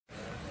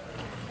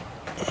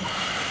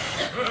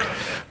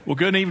Well,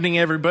 good evening,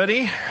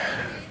 everybody.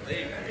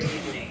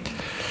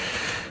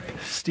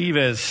 Steve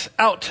is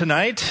out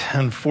tonight.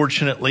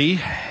 Unfortunately,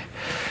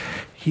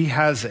 he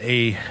has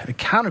a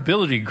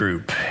accountability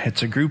group.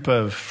 It's a group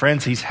of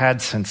friends he's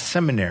had since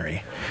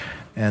seminary,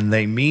 and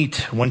they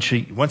meet once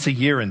a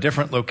year in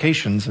different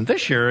locations. And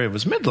this year it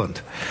was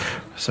Midland,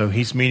 so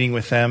he's meeting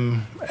with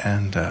them,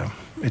 and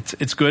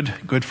it's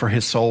good for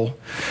his soul.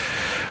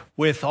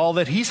 With all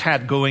that he's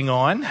had going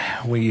on,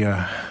 we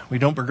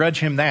don't begrudge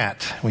him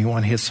that. We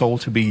want his soul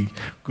to be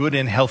good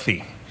and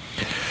healthy.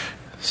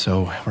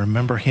 So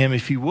remember him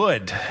if you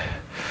would.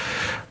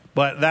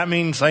 But that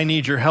means I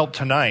need your help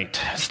tonight.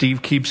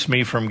 Steve keeps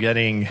me from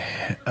getting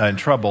in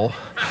trouble.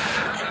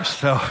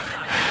 So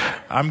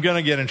I'm going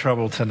to get in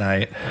trouble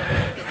tonight.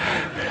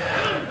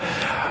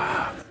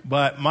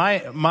 But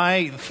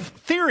my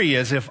theory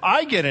is if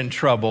I get in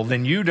trouble,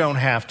 then you don't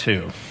have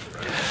to.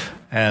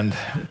 And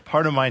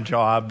part of my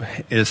job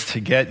is to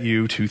get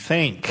you to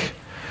think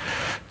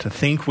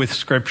with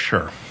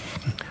Scripture.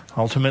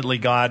 Ultimately,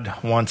 God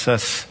wants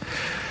us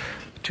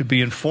to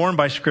be informed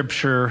by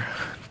Scripture,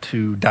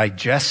 to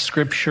digest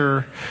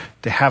Scripture,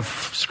 to have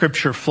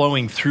Scripture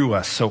flowing through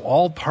us. So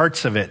all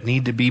parts of it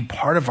need to be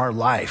part of our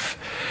life.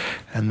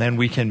 And then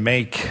we can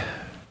make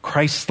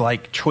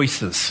Christ-like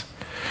choices.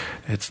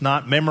 It's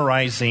not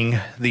memorizing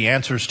the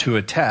answers to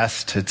a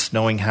test. It's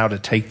knowing how to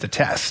take the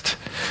test.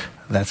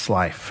 That's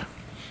life.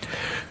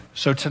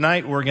 So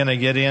tonight we're going to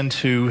get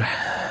into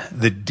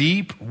the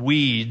deep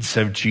weeds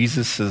of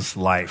Jesus'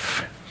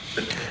 life.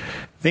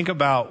 Think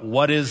about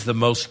what is the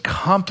most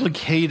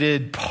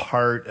complicated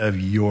part of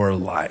your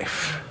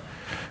life.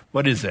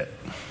 What is it?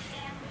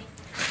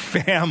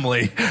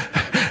 Family.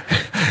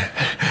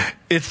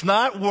 It's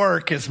not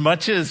work as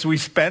much as we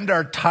spend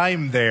our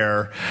time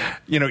there.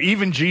 You know,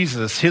 even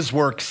Jesus, his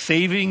work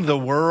saving the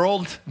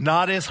world,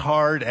 not as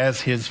hard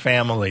as his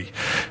family,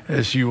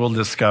 as you will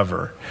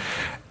discover.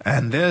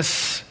 And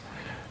this,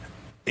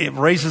 it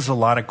raises a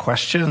lot of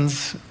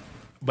questions,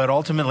 but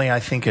ultimately I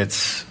think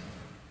it's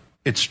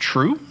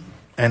true.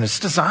 And it's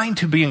designed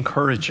to be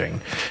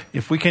encouraging.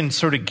 If we can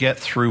sort of get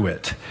through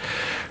it,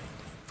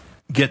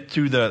 get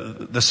through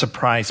the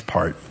surprise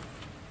part.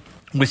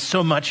 With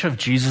so much of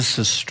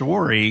Jesus'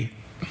 story,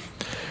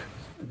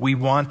 we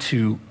want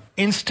to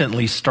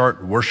instantly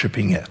start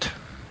worshiping it.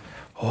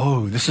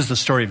 Oh, this is the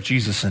story of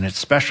Jesus, and it's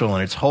special,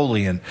 and it's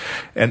holy,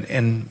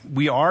 and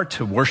we are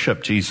to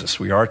worship Jesus.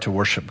 We are to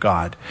worship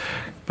God.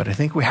 But I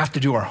think we have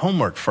to do our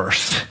homework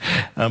first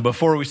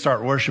before we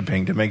start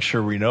worshiping to make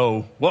sure we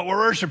know what we're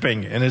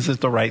worshiping and is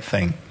it the right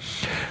thing.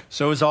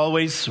 So as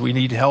always, we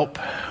need help.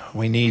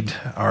 We need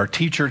our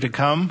teacher to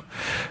come,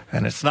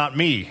 and it's not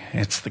me.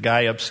 It's the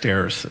guy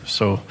upstairs.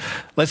 So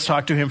let's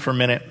talk to him for a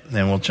minute, and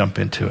then we'll jump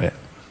into it.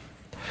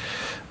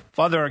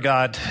 Father our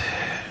God,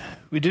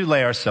 we do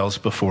lay ourselves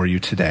before you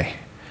today.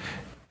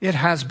 It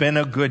has been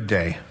a good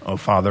day, oh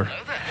Father.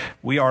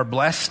 We are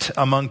blessed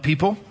among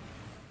people.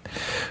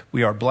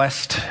 We are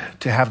blessed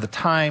to have the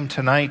time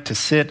tonight to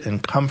sit in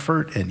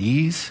comfort and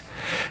ease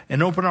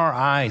and open our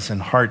eyes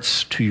and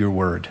hearts to your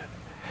word.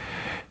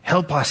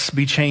 Help us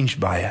be changed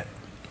by it,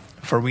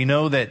 for we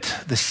know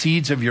that the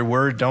seeds of your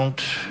word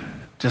don't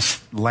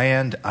just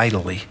land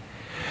idly.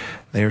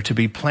 They are to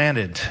be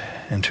planted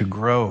and to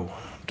grow,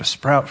 to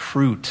sprout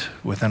fruit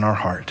within our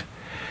heart.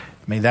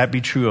 May that be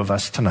true of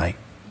us tonight.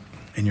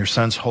 In your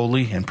Son's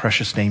holy and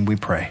precious name we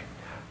pray.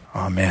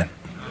 Amen.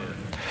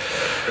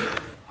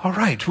 All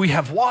right, we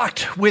have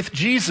walked with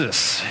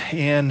Jesus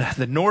in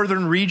the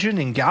northern region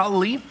in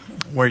Galilee,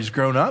 where he's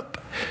grown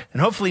up.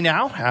 And hopefully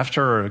now,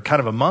 after kind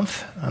of a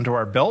month under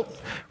our belt,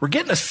 we're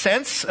getting a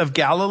sense of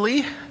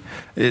Galilee.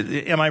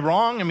 Am I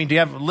wrong? I mean, do you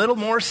have a little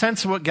more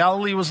sense of what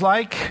Galilee was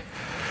like?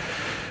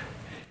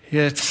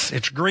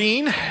 It's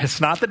green.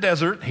 It's not the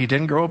desert. He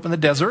didn't grow up in the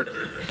desert.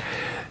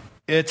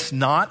 It's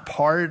not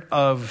part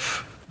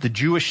of the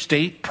Jewish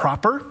state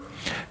proper.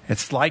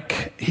 It's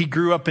like he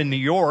grew up in New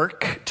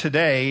York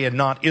today and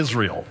not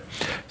Israel.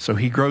 So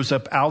he grows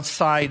up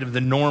outside of the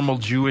normal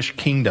Jewish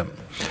kingdom.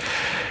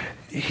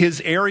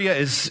 His area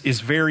is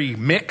very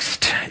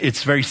mixed.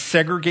 It's very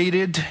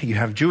segregated. You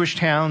have Jewish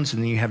towns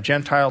and then you have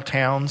Gentile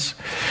towns.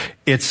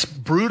 It's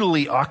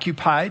brutally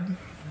occupied.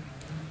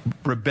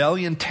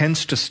 Rebellion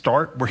tends to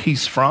start where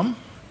he's from.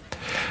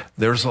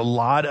 There's a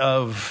lot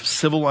of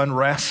civil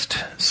unrest,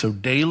 so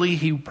daily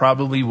he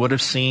probably would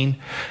have seen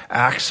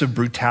acts of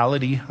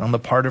brutality on the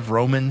part of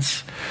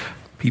Romans.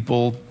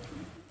 People,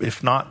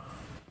 if not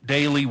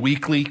daily,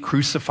 weekly,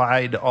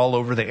 crucified all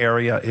over the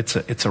area.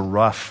 It's a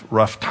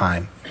rough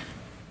time.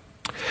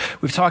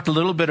 We've talked a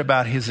little bit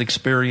about his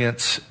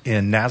experience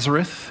in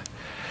Nazareth.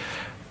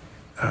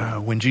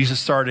 When Jesus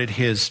started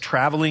his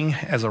traveling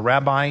as a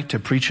rabbi to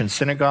preach in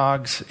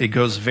synagogues, it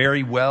goes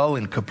very well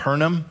in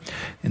Capernaum,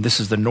 and this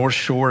is the north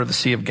shore of the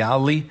Sea of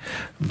Galilee.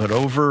 But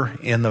over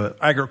in the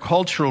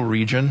agricultural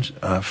region,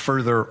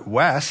 further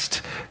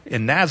west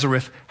in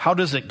Nazareth, how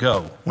does it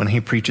go when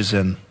he preaches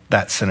in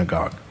that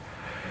synagogue?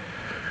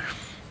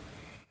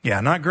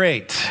 Yeah, not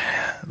great.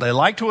 They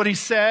liked what he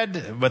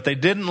said, but they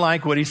didn't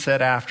like what he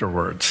said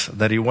afterwards,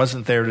 that he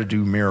wasn't there to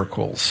do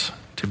miracles,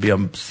 to be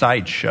a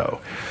sideshow.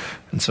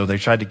 And so they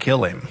tried to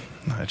kill him.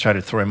 I tried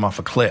to throw him off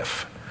a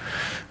cliff.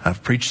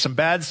 I've preached some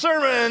bad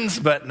sermons,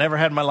 but never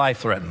had my life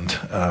threatened.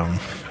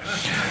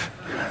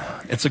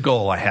 It's a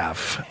goal I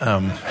have.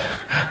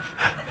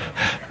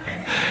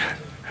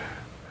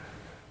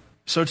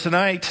 So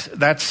tonight,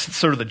 that's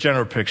sort of the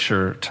general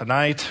picture.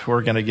 Tonight,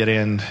 we're going to get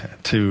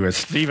into, as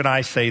Steve and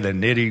I say, the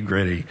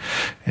nitty-gritty,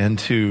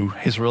 into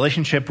his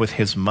relationship with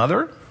his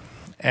mother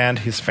and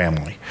his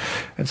family.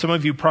 And some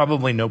of you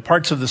probably know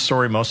parts of the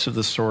story, most of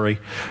the story,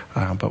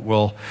 but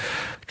we'll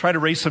try to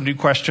raise some new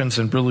questions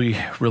and really,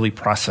 really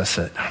process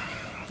it.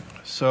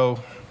 So,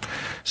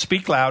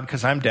 speak loud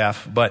because I'm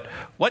deaf, but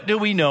what do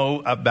we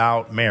know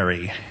about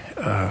Mary,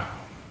 the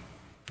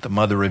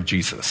mother of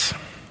Jesus?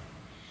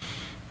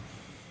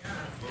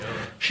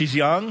 She's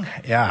young,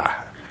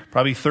 yeah,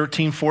 probably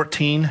 13,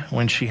 14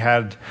 when she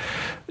had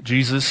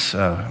Jesus,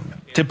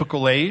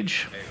 typical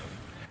age.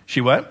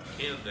 She what?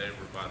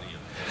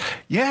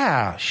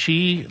 Yeah,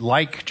 she,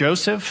 like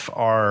Joseph,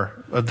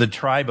 are of the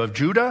tribe of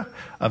Judah,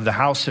 of the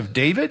house of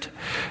David.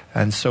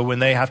 And so when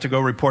they have to go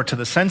report to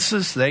the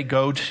census, they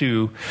go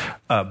to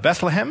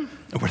Bethlehem,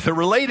 where they're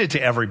related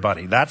to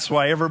everybody. That's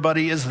why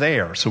everybody is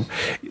there. So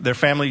their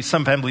family,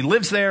 some family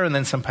lives there, and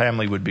then some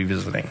family would be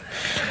visiting.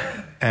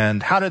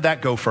 And how did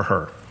that go for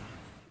her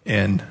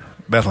in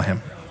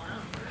Bethlehem?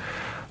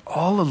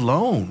 All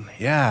alone,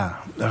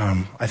 yeah.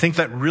 I think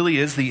that really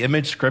is the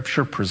image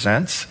Scripture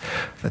presents,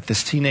 that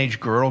this teenage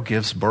girl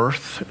gives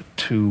birth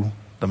to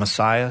the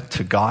Messiah,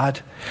 to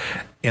God,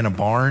 in a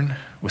barn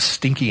with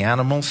stinky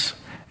animals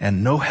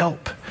and no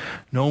help,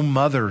 no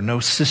mother, no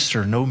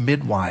sister, no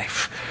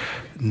midwife,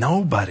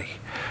 nobody.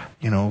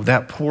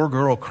 That poor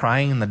girl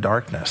crying in the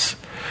darkness.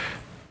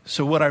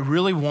 So what I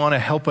really want to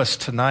help us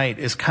tonight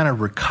is kind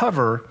of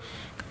recover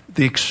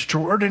the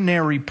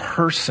extraordinary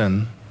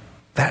person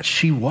that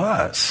she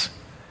was.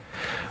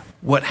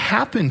 What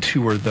happened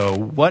to her, though,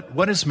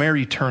 what has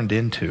Mary turned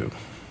into?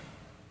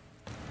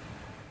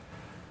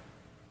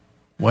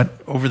 What,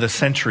 over the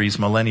centuries,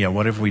 millennia,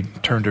 what have we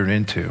turned her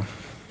into?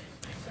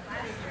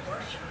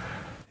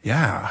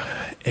 Yeah,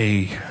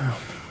 I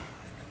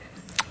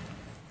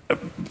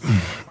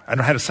don't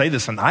know how to say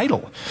this, an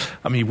idol.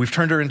 I mean, we've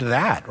turned her into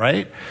that,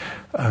 right?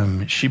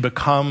 She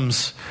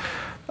becomes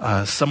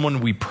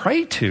someone we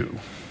pray to.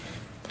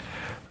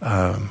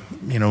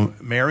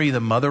 Mary, the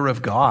mother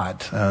of God.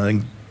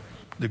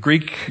 The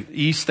Greek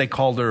East, they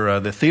called her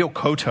the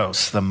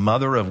Theotokos, the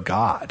mother of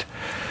God.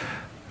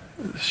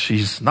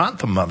 She's not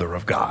the mother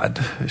of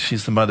God.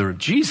 She's the mother of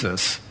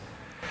Jesus.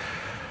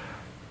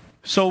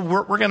 So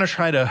we're going to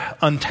try to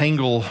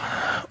untangle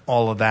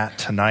all of that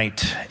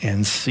tonight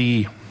and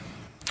see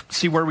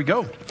where we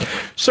go.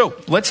 So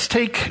let's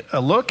take a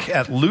look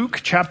at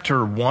Luke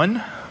chapter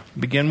 1,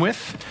 begin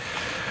with.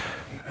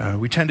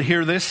 We tend to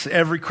hear this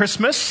every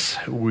Christmas.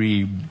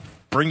 We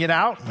bring it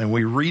out and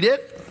we read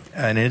it,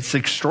 and it's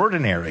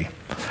extraordinary.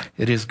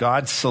 It is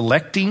God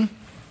selecting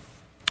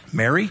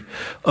Mary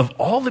of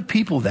all the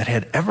people that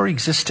had ever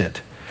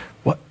existed.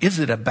 What is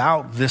it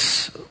about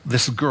this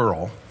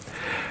girl?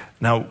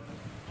 Now,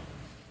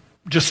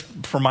 just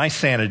for my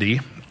sanity,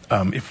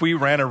 if we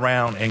ran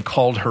around and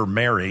called her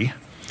Mary,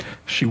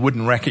 she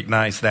wouldn't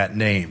recognize that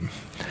name.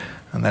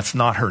 And that's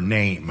not her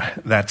name.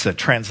 That's a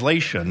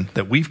translation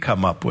that we've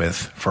come up with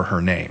for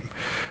her name.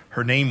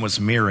 Her name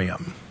was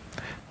Miriam,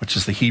 which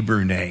is the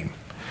Hebrew name.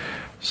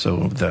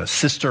 So the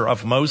sister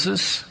of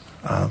Moses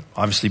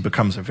obviously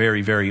becomes a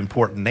very, very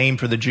important name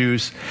for the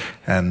Jews.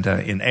 And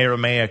in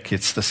Aramaic,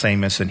 it's the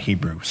same as in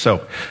Hebrew.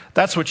 So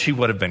that's what she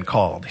would have been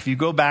called. If you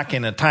go back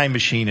in a time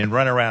machine and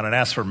run around and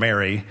ask for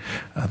Mary,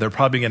 they're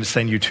probably going to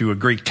send you to a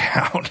Greek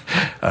town.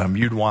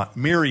 You'd want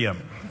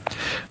Miriam.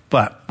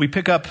 But we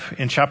pick up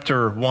in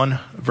chapter 1,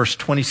 verse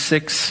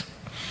 26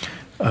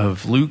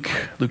 of Luke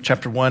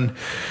chapter 1.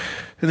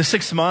 In the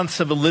 6 months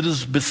of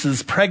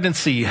Elizabeth's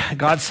pregnancy,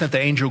 God sent the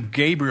angel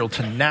Gabriel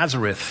to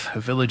Nazareth, a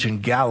village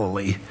in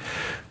Galilee,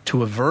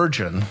 to a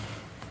virgin,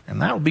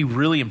 and that will be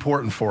really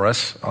important for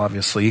us,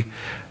 obviously,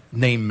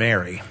 named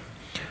Mary.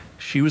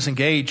 She was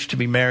engaged to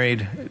be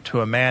married to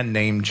a man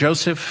named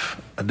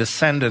Joseph, a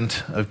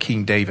descendant of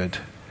King David.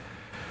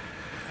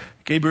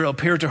 Gabriel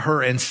appeared to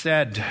her and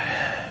said,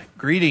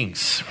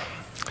 "Greetings."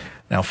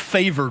 Now,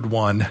 favored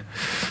one.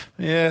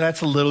 Yeah,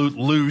 that's a little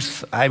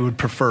loose. I would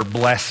prefer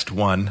blessed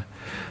one.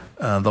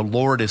 The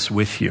Lord is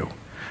with you.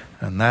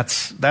 And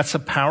that's a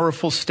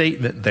powerful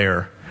statement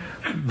there.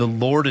 The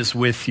Lord is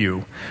with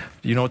you.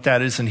 Do you know what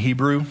that is in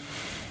Hebrew?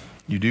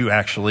 You do,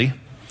 actually.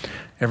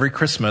 Every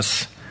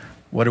Christmas,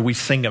 what do we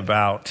sing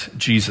about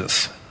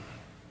Jesus?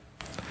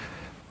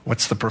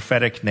 What's the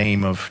prophetic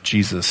name of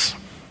Jesus?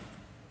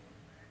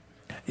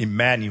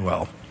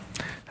 Emmanuel.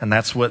 And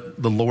that's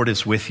what the Lord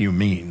is with you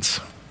means.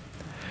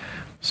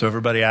 So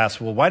everybody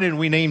asks, well, why didn't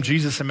we name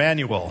Jesus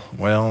Emmanuel?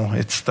 Well,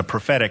 it's the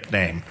prophetic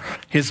name.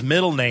 His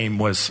middle name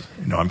was,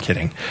 no, I'm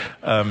kidding.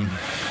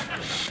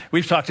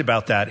 We've talked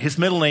about that. His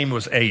middle name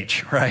was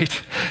H,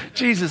 right?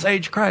 Jesus,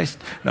 H Christ.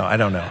 No, I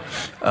don't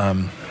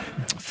know.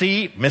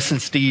 See, missing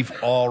Steve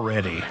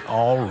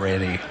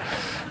already.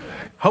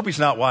 Hope he's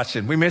not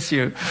watching. We miss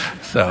you.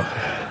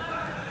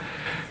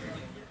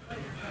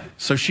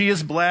 So she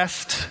is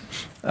blessed.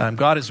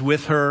 God is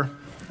with her.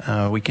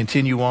 We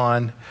continue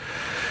on.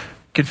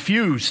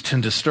 Confused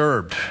and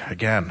disturbed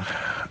again.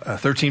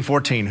 13,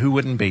 14, who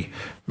wouldn't be?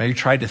 Mary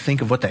tried to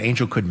think of what the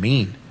angel could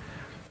mean.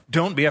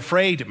 Don't be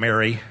afraid,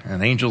 Mary.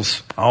 And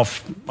angels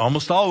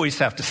almost always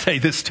have to say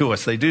this to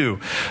us. They do.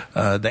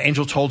 The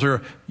angel told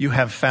her, you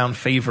have found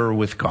favor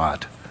with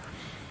God.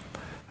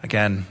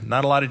 Again,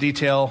 not a lot of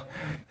detail.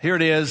 Here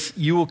it is.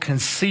 You will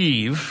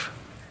conceive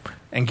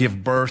and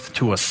give birth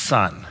to a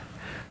son,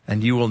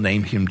 and you will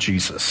name him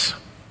Jesus.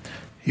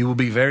 He will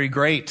be very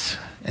great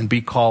and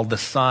be called the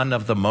Son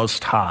of the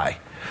Most High.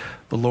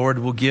 The Lord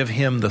will give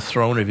him the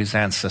throne of his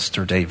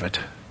ancestor David.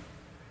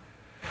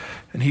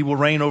 And he will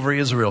reign over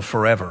Israel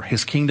forever.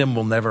 His kingdom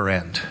will never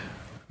end.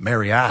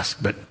 Mary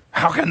asked, but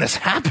how can this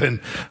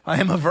happen? I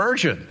am a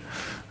virgin.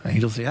 And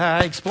he'll say,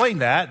 I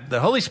explained that. The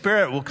Holy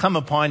Spirit will come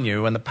upon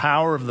you, and the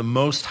power of the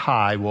Most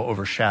High will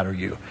overshadow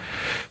you.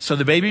 So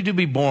the baby to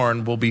be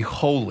born will be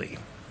holy,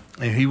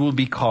 and he will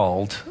be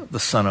called the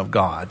Son of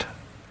God.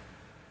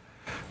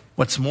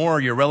 What's more,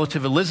 your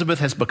relative Elizabeth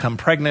has become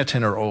pregnant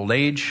in her old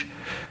age.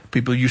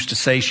 People used to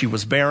say she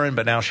was barren,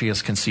 but now she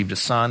has conceived a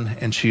son,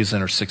 and she is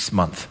in her 6th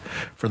month.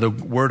 For the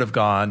word of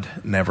God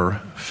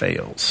never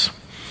fails.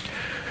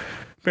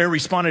 Mary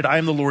responded, I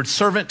am the Lord's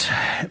servant.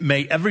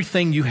 May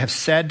everything you have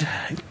said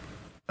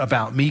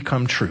about me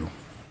come true.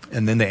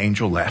 And then the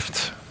angel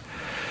left.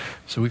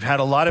 So we've had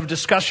a lot of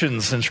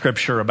discussions in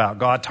Scripture about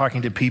God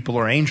talking to people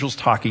or angels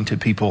talking to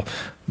people,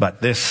 but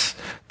this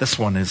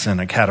one is in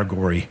a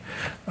category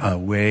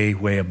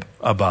way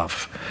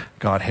above.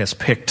 God has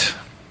picked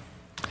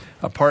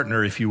a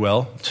partner, if you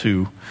will,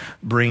 to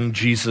bring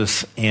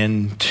Jesus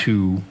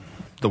into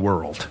the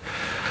world.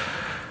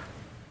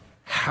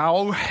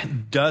 How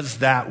does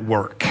that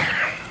work?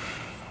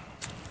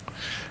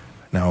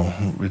 Now,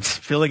 it's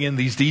filling in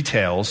these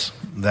details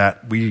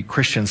that we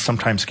Christians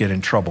sometimes get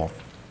in trouble.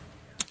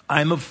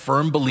 I'm a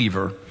firm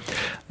believer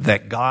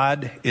that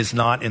God is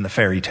not in the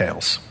fairy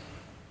tales.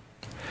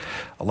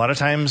 A lot of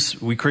times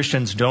we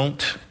Christians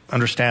don't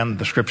understand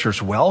the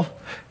Scriptures well,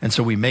 and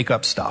so we make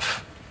up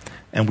stuff.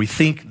 And we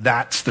think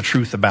that's the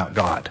truth about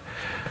God.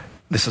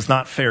 This is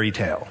not fairy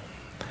tale.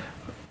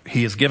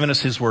 He has given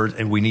us his word,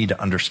 and we need to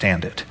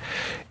understand it.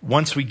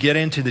 Once we get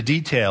into the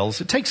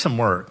details, it takes some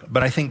work,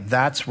 but I think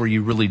that's where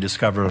you really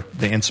discover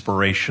the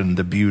inspiration,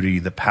 the beauty,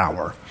 the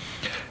power.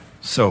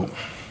 So,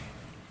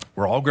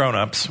 we're all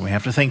grown-ups. We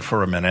have to think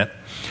for a minute.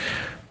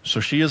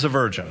 So she is a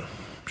virgin.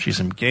 She's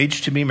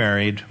engaged to be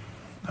married.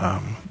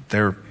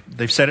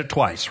 They've said it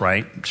twice,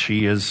 right?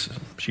 She is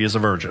a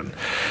virgin.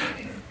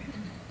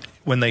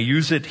 When they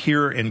use it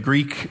here in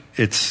Greek,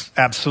 it's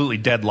absolutely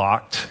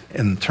deadlocked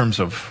in terms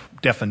of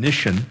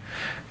definition,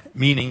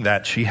 meaning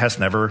that she has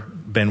never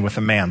been with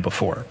a man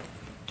before.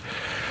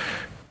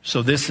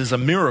 So this is a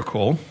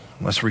miracle.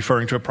 That's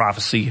referring to a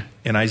prophecy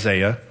in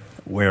Isaiah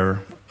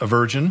where a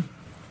virgin,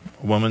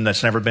 a woman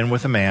that's never been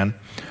with a man,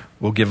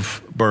 will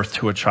give birth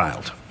to a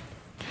child.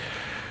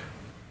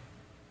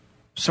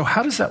 So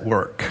how does that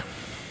work?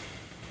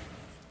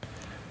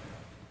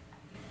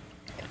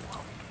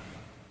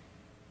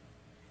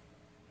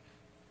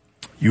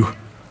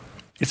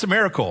 It's a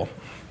miracle.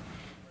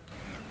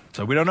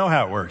 So we don't know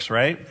how it works,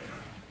 right?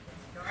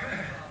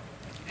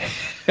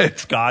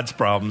 It's God's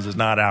problems, it's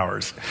not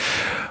ours.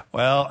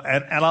 Well,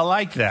 and I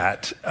like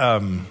that.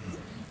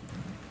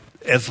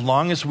 As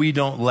long as we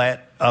don't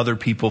let other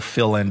people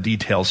fill in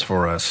details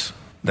for us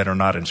that are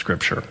not in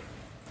Scripture.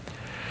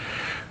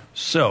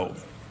 So,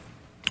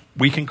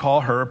 we can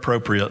call her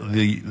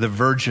appropriately the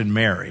Virgin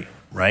Mary,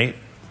 right?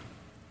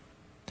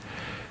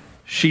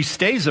 She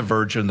stays a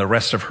virgin the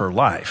rest of her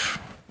life,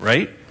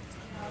 right?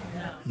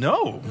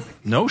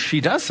 No, she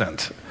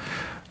doesn't.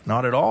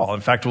 Not at all.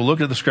 In fact, we'll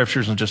look at the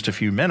Scriptures in just a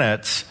few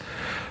minutes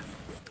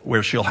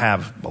where she'll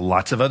have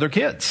lots of other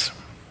kids.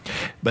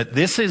 But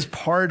this is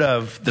part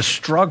of the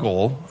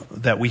struggle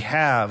that we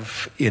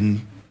have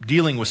in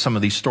dealing with some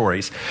of these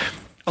stories.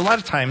 A lot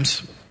of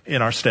times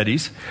in our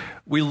studies,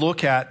 we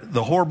look at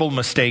the horrible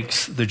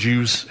mistakes the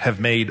Jews have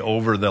made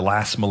over the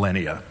last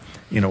millennia.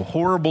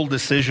 Horrible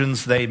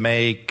decisions they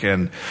make,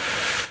 and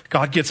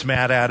God gets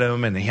mad at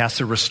them, and he has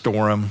to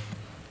restore them.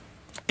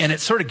 And it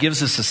sort of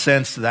gives us a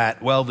sense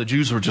that, well, the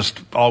Jews were just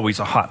always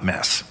a hot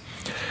mess.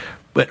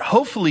 But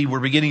hopefully we're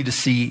beginning to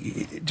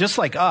see, just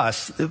like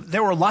us,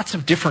 there were lots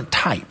of different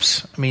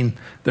types. I mean,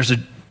 there's a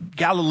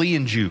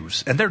Galilean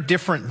Jews, and they're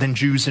different than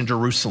Jews in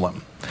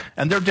Jerusalem.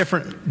 And they're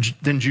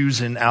different than Jews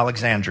in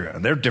Alexandria.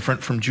 And they're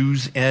different from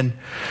Jews in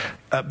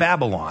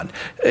Babylon.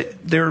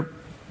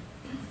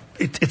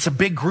 It's a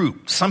big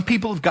group. Some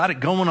people have got it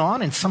going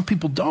on, and some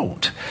people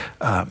don't.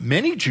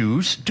 Many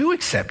Jews do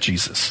accept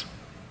Jesus.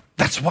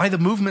 That's why the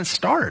movement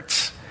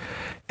starts.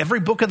 Every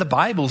book of the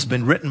Bible has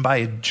been written by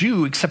a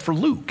Jew except for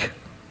Luke.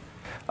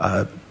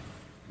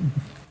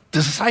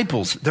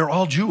 disciples, they're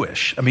all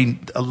Jewish. I mean,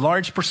 a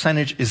large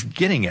percentage is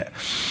getting it.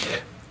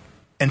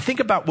 And think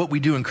about what we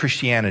do in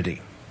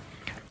Christianity.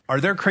 Are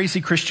there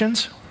crazy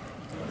Christians?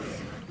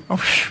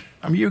 Oh,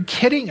 are you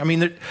kidding? I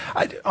mean,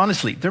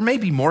 honestly, there may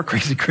be more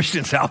crazy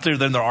Christians out there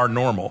than there are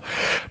normal.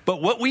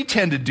 But what we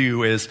tend to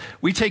do is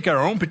we take our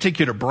own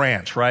particular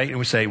branch, right? And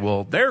we say,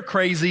 well, they're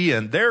crazy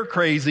and they're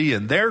crazy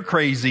and they're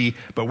crazy,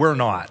 but we're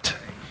not.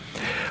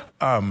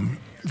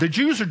 The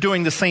Jews are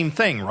doing the same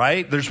thing,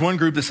 right? There's one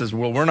group that says,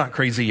 well, we're not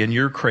crazy and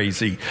you're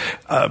crazy.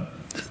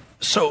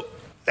 So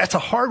that's a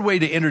hard way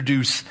to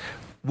introduce.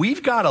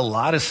 We've got a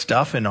lot of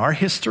stuff in our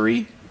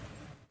history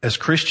as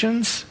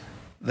Christians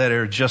that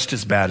are just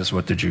as bad as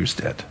what the Jews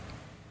did.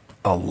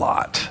 A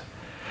lot.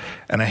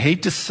 And I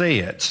hate to say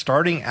it,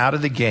 starting out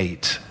of the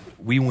gate,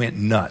 we went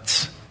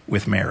nuts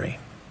with Mary.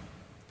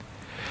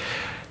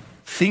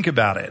 Think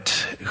about it.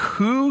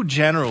 Who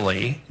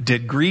generally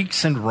did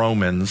Greeks and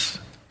Romans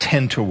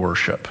tend to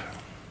worship?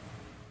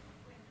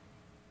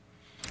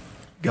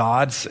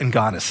 Gods and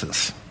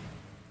goddesses.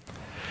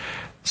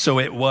 So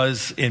it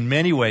was in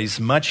many ways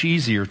much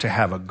easier to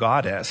have a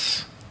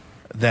goddess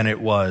than it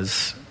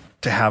was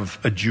to have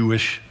a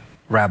Jewish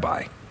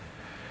rabbi.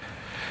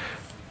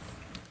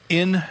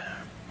 In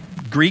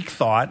Greek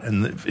thought,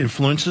 and it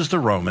influences the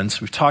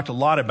Romans, we've talked a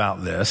lot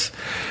about this,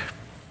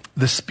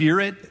 the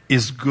spirit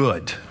is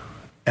good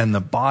and the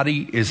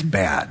body is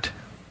bad.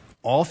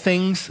 All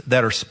things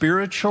that are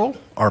spiritual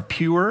are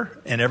pure,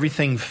 and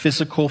everything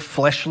physical,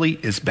 fleshly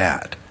is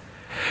bad.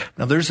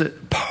 Now, there's a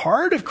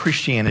part of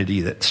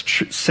Christianity that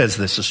says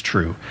this is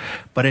true,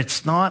 but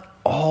it's not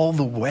all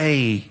the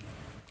way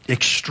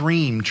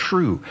extreme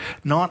true.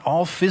 Not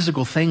all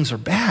physical things are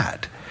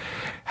bad.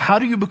 How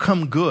do you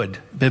become good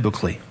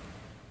biblically?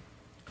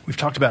 We've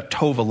talked about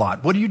Tov a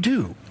lot. What do you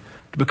do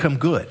to become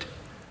good?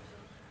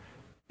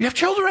 You have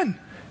children.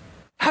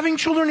 Having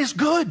children is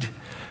good.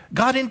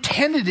 God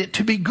intended it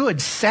to be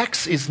good.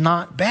 Sex is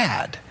not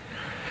bad.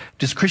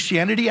 Does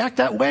Christianity act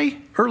that way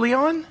early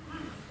on?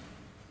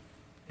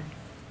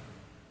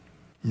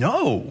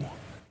 No.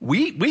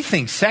 We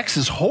think sex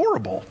is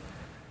horrible.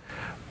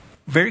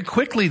 Very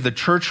quickly, the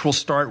church will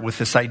start with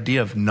this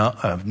idea of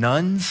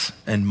nuns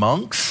and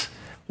monks.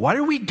 Why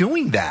are we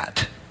doing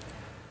that?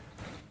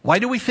 Why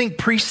do we think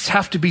priests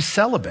have to be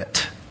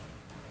celibate?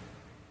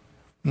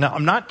 Now,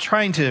 I'm not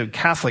trying to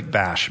Catholic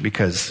bash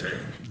because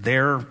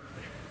they're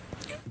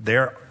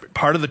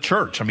part of the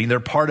church. I mean,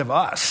 they're part of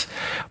us.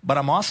 But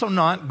I'm also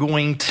not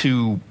going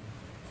to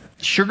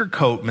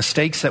sugarcoat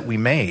mistakes that we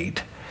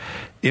made.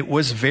 It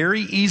was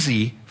very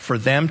easy for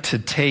them to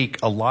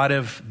take a lot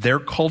of their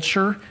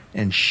culture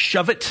and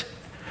shove it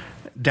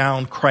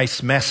down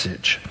Christ's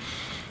message.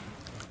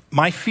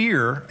 My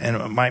fear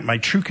and my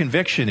true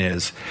conviction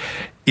is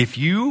if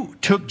you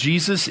took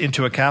Jesus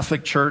into a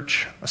Catholic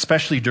church,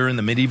 especially during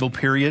the medieval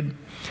period,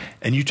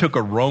 and you took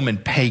a Roman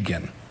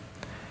pagan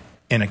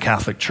in a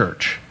Catholic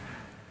church,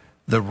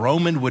 the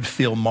Roman would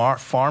feel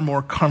far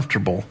more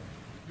comfortable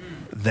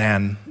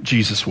than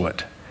Jesus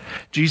would.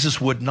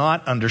 Jesus would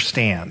not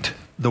understand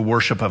the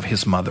worship of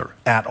his mother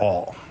at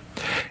all.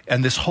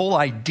 And this whole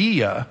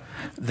idea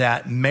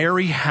that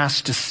Mary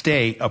has to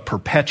stay a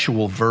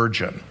perpetual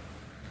virgin.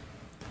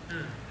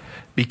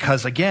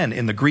 Because again,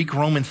 in the Greek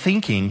Roman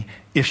thinking,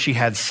 if she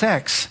had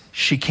sex,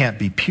 she can't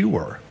be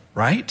pure,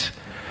 right?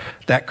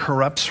 That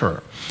corrupts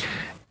her.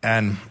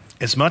 And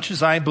as much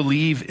as I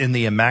believe in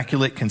the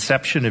Immaculate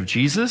Conception of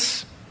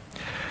Jesus,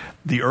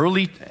 the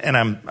early, and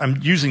I'm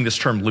using this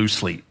term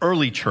loosely,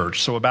 early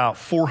church, so about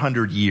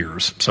 400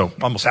 years, so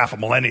almost half a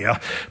millennia,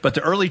 but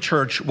the early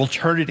church will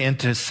turn it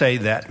into say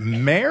that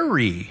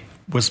Mary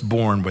was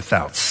born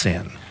without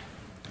sin.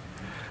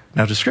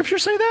 Now, does Scripture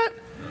say that?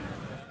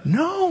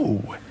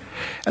 No.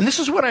 And this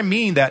is what I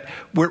mean, that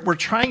we're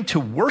trying to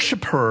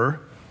worship her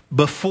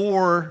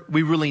before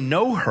we really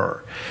know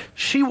her.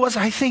 She was,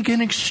 I think,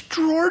 an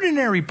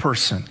extraordinary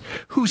person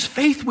whose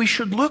faith we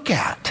should look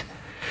at.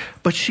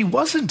 But she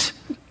wasn't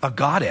a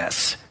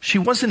goddess. She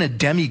wasn't a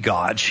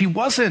demigod. She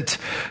wasn't,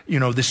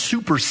 the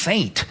super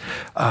saint.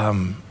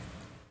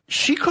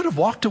 She could have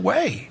walked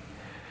away.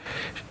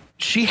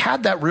 She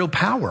had that real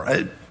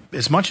power.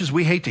 As much as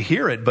we hate to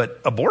hear it,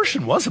 but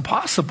abortion was a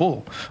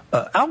possible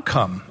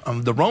outcome.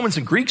 The Romans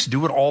and Greeks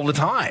do it all the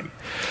time.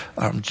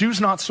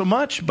 Jews not so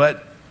much,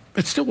 but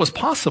it still was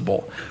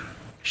possible.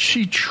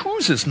 She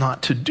chooses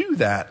not to do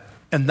that,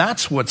 and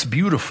that's what's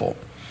beautiful,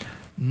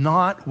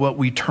 not what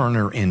we turn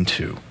her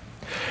into.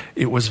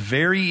 It was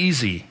very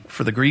easy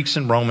for the Greeks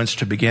and Romans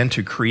to begin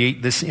to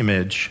create this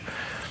image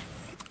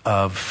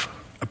of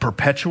a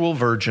perpetual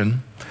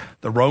virgin.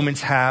 The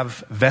Romans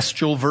have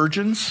vestal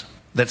virgins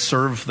that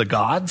serve the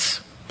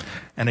gods.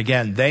 And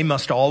again, they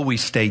must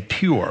always stay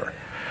pure.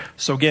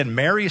 So again,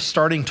 Mary is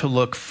starting to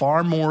look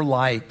far more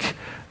like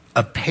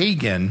a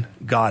pagan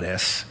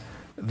goddess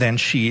than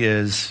she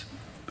is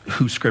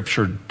who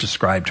Scripture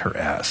described her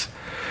as.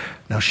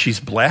 Now, she's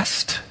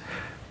blessed.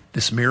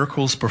 This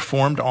miracle is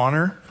performed on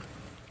her.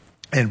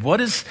 And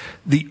what is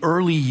the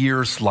early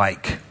years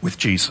like with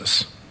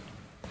Jesus?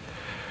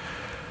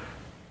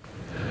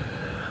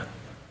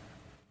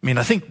 I mean,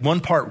 I think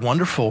one part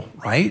wonderful,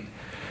 right?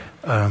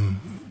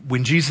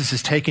 When Jesus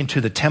is taken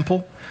to the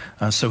temple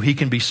so he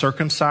can be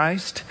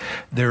circumcised,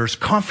 there's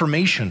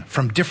confirmation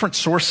from different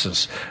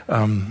sources.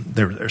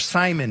 There's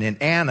Simon and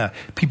Anna.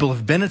 People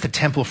have been at the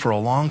temple for a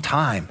long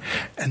time,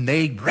 and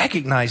they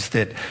recognize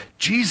that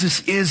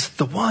Jesus is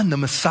the one, the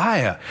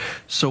Messiah.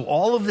 So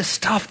all of this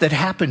stuff that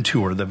happened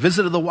to her, the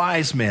visit of the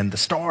wise men, the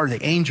star,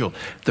 the angel,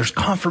 there's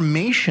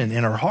confirmation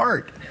in her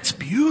heart. It's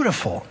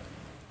beautiful.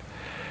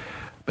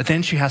 But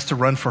then she has to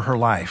run for her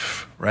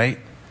life, right?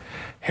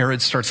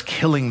 Herod starts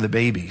killing the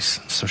babies.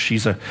 So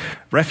she's a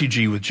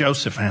refugee with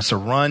Joseph and has to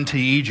run to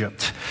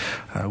Egypt.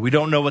 We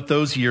don't know what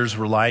those years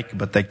were like,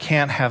 but they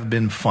can't have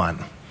been fun.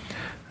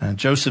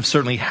 Joseph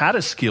certainly had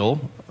a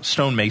skill,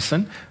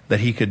 stonemason, that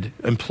he could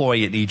employ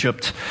in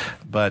Egypt,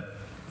 but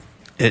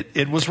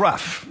it was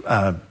rough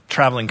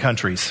traveling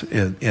countries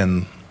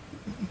in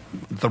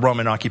the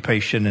Roman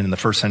occupation and in the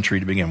first century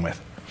to begin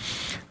with.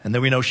 And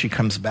then we know she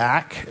comes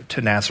back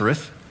to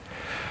Nazareth,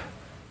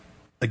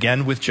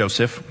 again with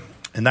Joseph.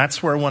 And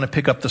that's where I want to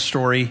pick up the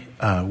story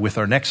with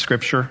our next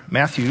scripture,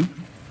 Matthew.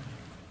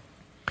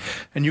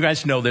 And you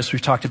guys know this.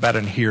 We've talked about it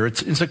in here.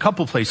 It's a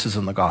couple places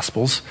in the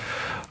Gospels.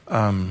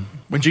 When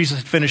Jesus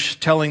had finished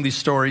telling these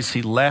stories,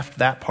 he left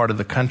that part of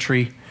the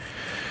country.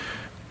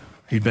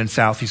 He'd been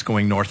south. He's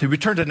going north. He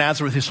returned to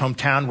Nazareth, his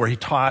hometown, where he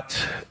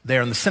taught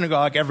there in the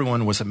synagogue.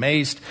 Everyone was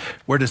amazed.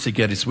 Where does he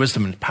get his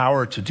wisdom and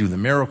power to do the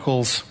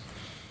miracles?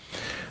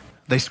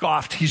 They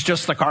scoffed. He's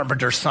just the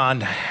carpenter's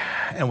son.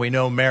 And we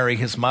know Mary,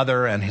 his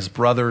mother, and his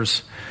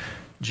brothers,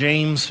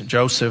 James,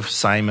 Joseph,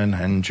 Simon,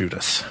 and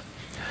Judas.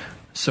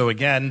 So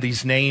again,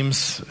 these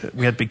names,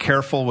 we have to be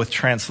careful with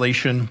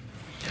translation.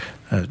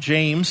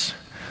 James,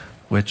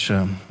 which,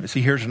 is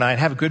he here tonight? I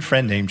have a good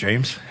friend named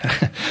James.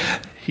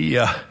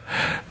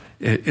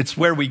 It's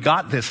where we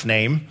got this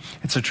name.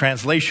 It's a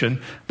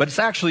translation, but it's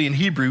actually in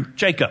Hebrew,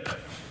 Jacob.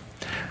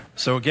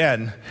 So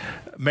again,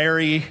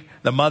 Mary,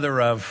 the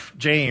mother of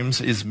James,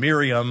 is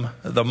Miriam,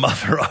 the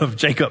mother of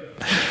Jacob.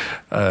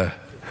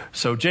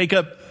 So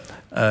Jacob,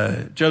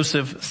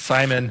 Joseph,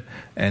 Simon,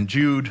 and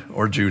Jude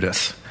or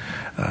Judas.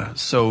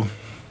 So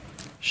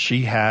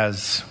she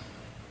has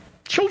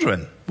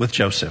children with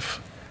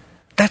Joseph.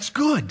 That's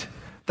good.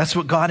 That's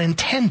what God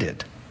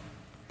intended.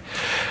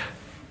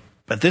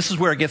 But this is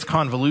where it gets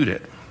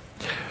convoluted.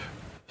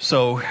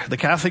 So the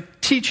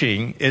Catholic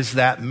teaching is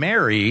that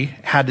Mary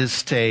had to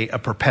stay a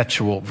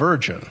perpetual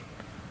virgin.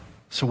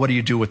 So what do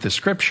you do with this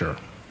scripture?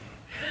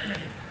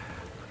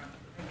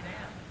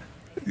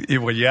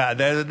 Well, yeah,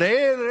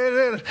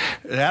 they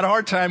had a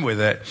hard time with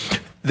it.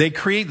 They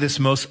create this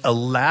most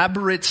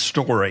elaborate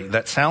story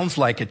that sounds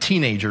like a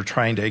teenager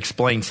trying to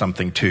explain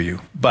something to you.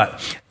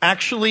 But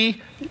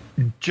actually,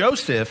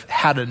 Joseph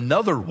had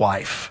another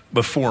wife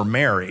before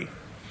Mary.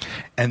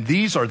 And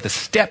these are the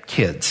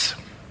stepkids.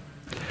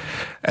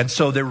 And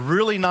so they're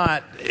really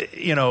not,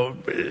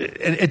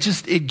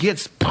 it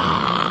gets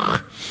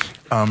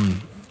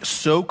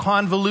so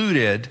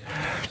convoluted.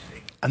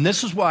 And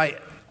this is why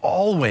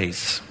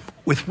always,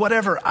 with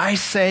whatever I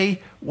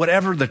say,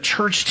 whatever the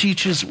church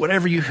teaches,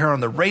 whatever you hear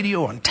on the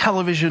radio, on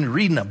television,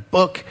 reading a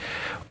book,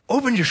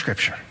 open your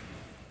scripture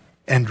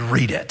and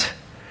read it.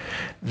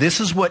 This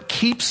is what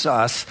keeps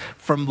us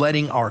from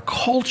letting our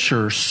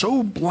culture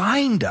so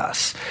blind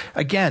us.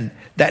 Again,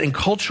 that in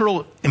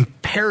cultural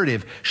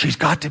imperative, she's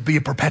got to be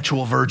a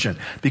perpetual virgin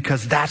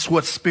because that's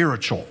what's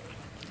spiritual.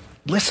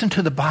 Listen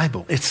to the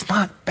Bible. It's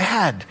not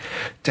bad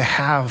to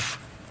have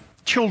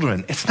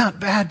children. It's not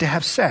bad to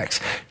have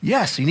sex.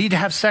 Yes, you need to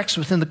have sex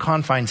within the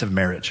confines of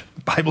marriage.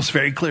 The Bible's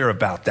very clear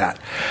about that.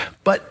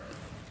 But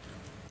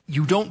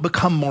you don't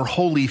become more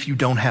holy if you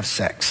don't have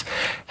sex.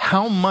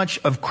 How much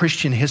of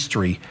Christian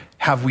history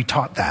have we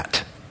taught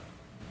that?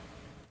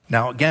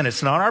 Now, again,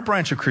 it's not our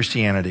branch of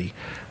Christianity,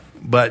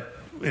 but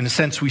in a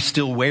sense, we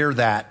still wear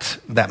that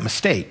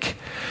mistake.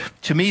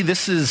 To me,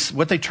 this is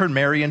what they turned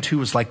Mary into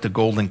was like the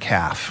golden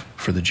calf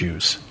for the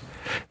Jews.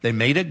 They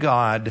made a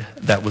God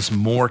that was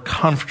more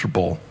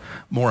comfortable,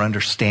 more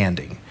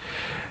understanding.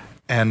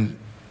 And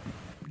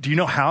do you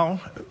know how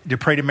to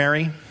pray to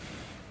Mary?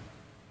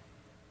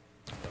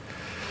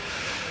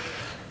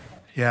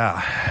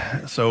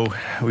 Yeah. So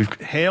we've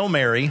Hail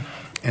Mary,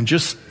 and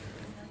just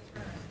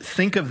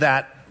think of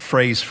that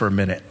phrase for a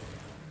minute.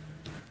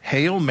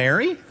 Hail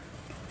Mary?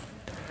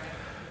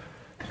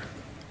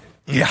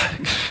 Yeah.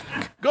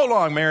 Go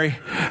along, Mary.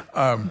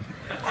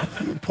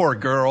 Poor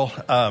girl.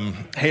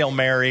 Hail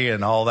Mary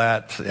and all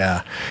that.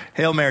 Yeah.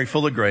 Hail Mary,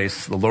 full of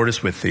grace, the Lord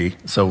is with thee.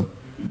 So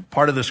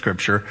part of the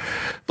scripture.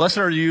 Blessed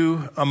are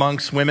you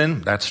amongst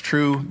women. That's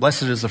true.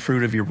 Blessed is the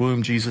fruit of your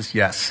womb, Jesus.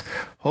 Yes.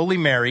 Holy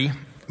Mary,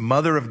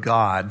 Mother of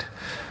God.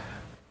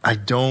 I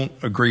don't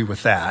agree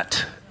with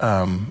that.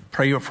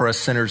 Pray for us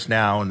sinners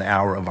now in the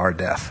hour of our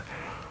death.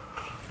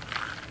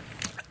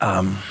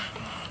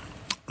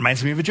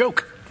 Reminds me of a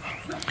joke.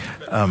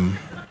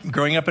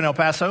 Growing up in El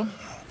Paso,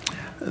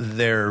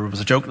 there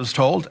was a joke that was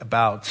told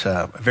about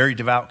a very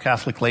devout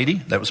Catholic lady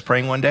that was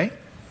praying one day,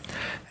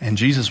 and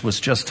Jesus was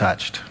just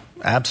touched,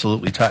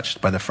 absolutely touched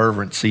by the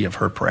fervency of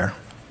her prayer.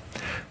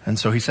 And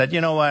so he said,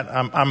 you know what,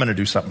 I'm going to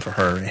do something for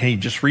her. And he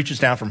just reaches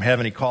down from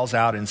heaven, he calls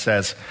out and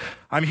says,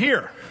 I'm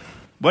here.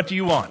 What do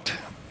you want?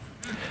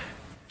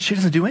 She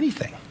doesn't do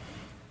anything.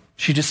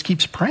 She just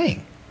keeps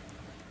praying.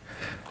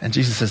 And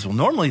Jesus says, well,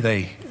 normally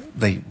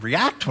they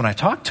react when I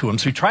talk to them.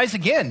 So he tries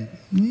again.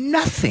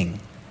 Nothing.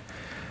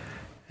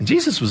 And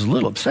Jesus was a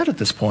little upset at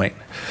this point.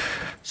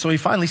 So he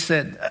finally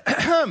said,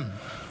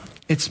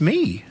 it's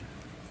me.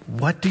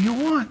 What do you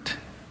want?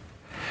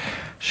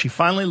 She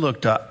finally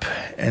looked up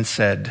and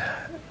said,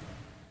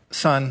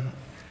 son,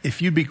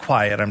 if you'd be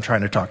quiet, I'm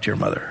trying to talk to your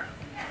mother.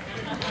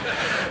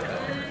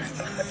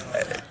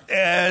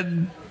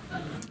 And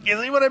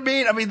you see what I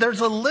mean? I mean,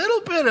 there's a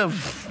little bit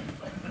of,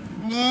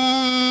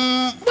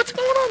 what's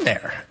going on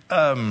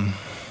there?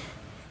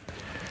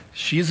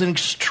 She is an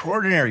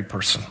extraordinary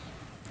person,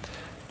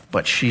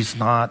 but she's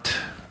not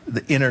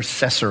the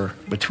intercessor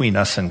between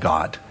us and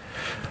God.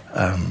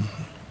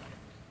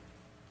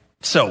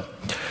 So,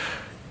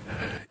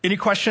 any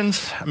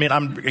questions? I mean,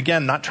 I'm,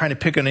 again, not trying to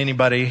pick on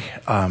anybody.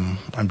 We're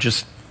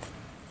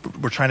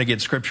trying to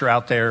get Scripture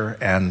out there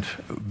and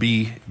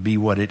be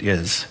what it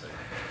is.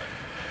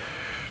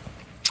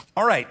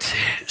 All right,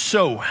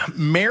 so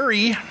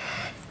Mary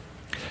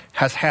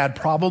has had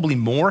probably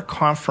more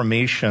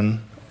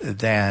confirmation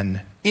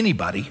than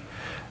anybody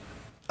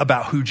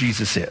about who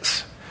Jesus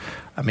is.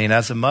 I mean,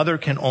 as a mother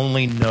can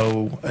only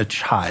know a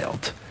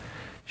child,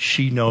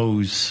 she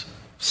knows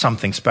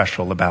something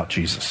special about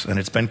Jesus. And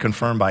it's been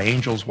confirmed by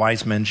angels,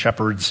 wise men,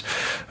 shepherds,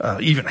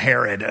 even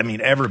Herod. I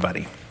mean,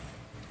 everybody.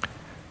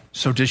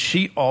 So does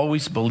she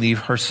always believe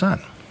her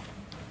son?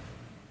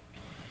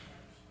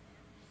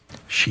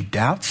 She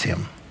doubts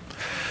him.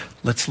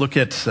 Let's look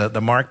at the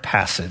Mark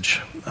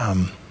passage.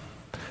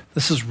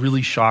 This is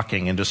really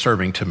shocking and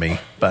disturbing to me,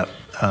 but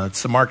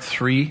it's the Mark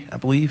 3, I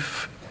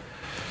believe.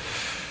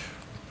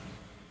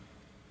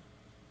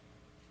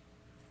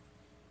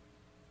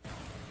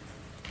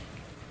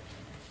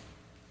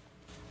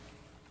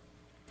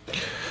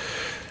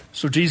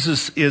 So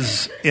Jesus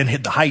is in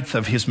the height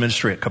of his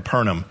ministry at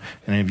Capernaum.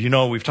 And if you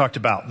know, we've talked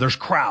about, there's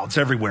crowds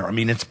everywhere. I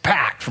mean, it's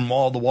packed from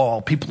wall to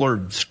wall. People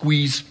are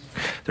squeezed.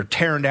 They're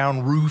tearing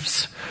down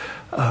roofs.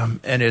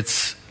 And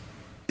it's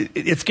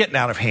getting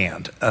out of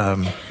hand.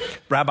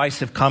 Rabbis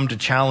have come to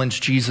challenge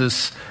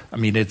Jesus. I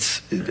mean,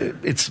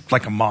 it's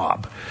like a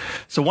mob.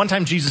 So one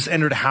time Jesus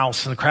entered a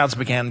house and the crowds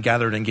began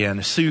gathered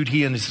again. Soon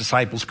he and his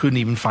disciples couldn't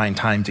even find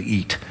time to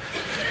eat.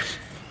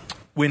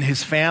 When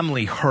his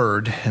family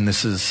heard, and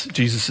this is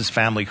Jesus'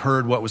 family,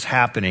 heard what was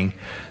happening,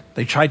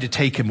 they tried to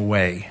take him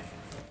away.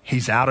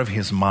 He's out of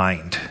his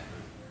mind,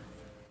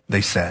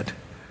 they said.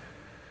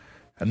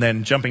 And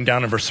then jumping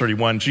down in verse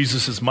 31,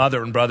 Jesus'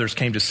 mother and brothers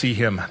came to see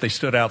him. They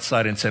stood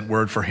outside and sent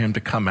word for him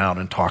to come out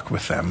and talk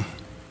with them.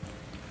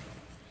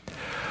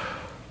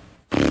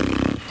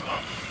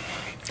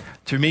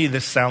 To me,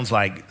 this sounds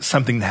like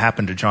something that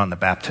happened to John the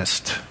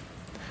Baptist.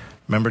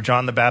 Remember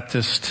John the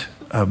Baptist?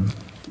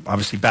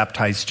 Obviously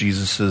baptized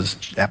Jesus,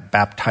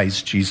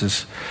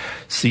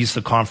 sees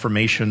the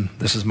confirmation,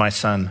 this is my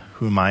son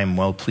whom I am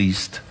well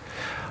pleased.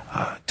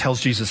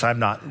 Tells Jesus, I'm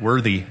not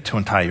worthy to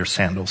untie your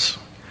sandals.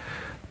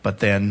 But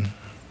then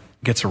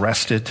gets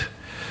arrested,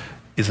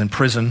 is in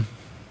prison.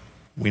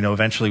 We know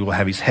eventually will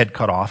have his head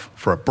cut off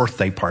for a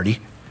birthday party.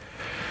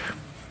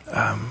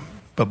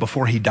 But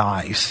before he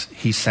dies,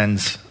 he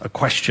sends a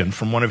question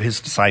from one of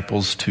his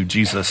disciples to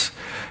Jesus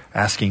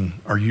asking,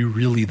 are you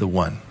really the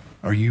one?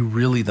 Are you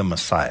really the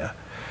Messiah?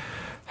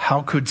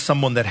 How could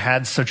someone that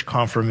had such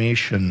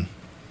confirmation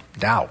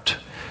doubt?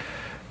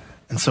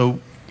 And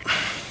so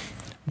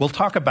we'll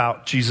talk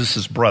about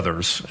Jesus'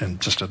 brothers in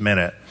just a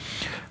minute.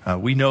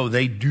 We know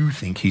they do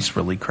think he's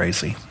really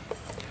crazy.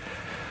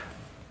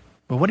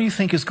 But what do you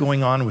think is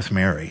going on with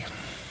Mary?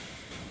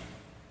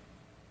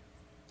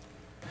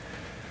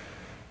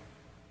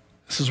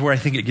 This is where I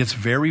think it gets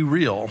very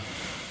real.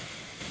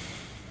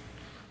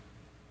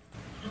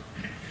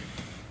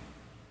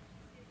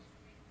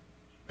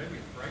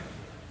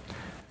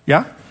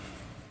 Yeah?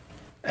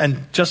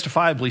 And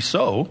justifiably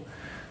so,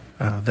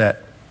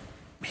 that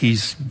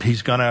he's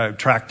going to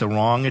attract the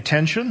wrong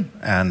attention,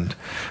 and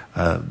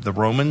the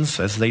Romans,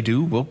 as they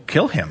do, will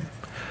kill him.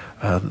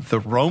 The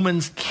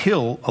Romans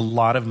kill a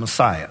lot of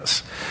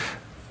messiahs,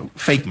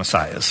 fake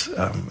messiahs,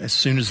 as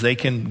soon as they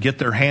can get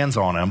their hands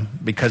on them,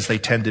 because they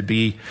tend to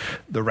be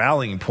the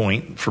rallying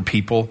point for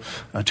people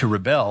to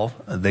rebel.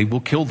 They will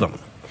kill them.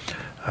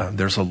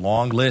 There's a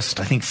long list,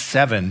 I think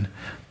 7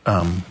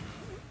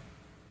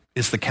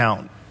 is the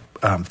count.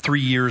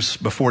 3 years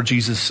before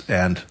Jesus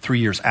and 3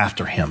 years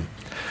after him.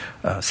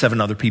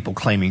 7 other people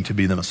claiming to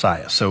be the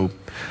Messiah. So,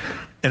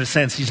 in a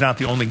sense, he's not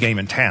the only game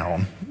in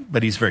town,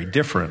 but he's very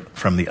different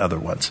from the other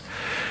ones.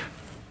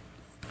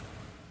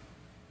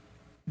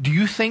 Do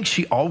you think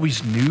she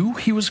always knew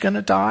he was going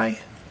to die?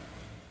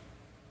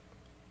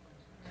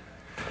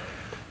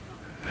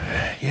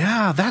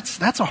 Yeah,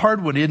 that's a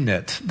hard one, isn't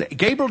it?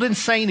 Gabriel didn't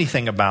say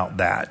anything about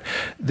that.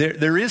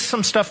 There is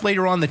some stuff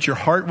later on that your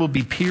heart will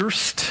be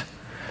pierced.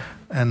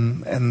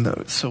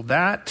 So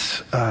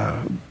that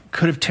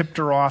could have tipped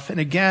her off.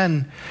 And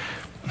again,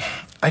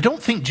 I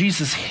don't think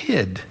Jesus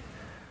hid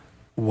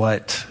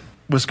what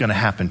was going to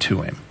happen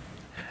to him.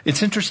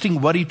 It's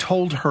interesting what he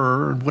told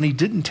her and what he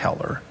didn't tell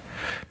her.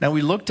 Now,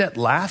 we looked at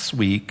last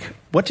week,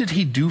 what did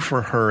he do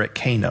for her at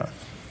Cana?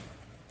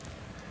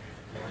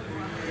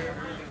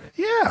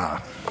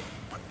 Yeah.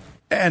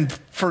 And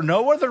for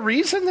no other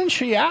reason than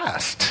she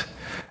asked.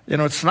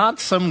 It's not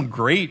some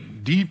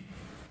great, deep,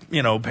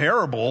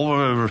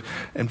 parable.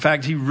 In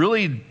fact, he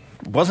really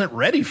wasn't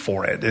ready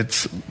for it.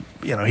 It's,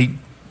 he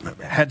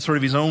had sort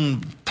of his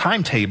own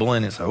timetable,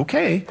 and it's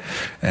okay.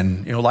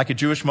 And, like a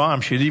Jewish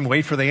mom, she didn't even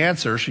wait for the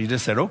answer. She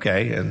just said,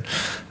 okay. And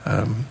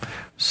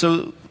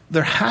so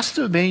there has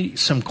to be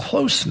some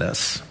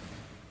closeness.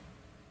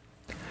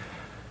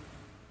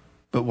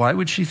 But why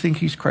would she think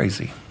he's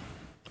crazy?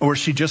 Or is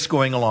she just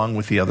going along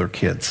with the other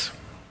kids?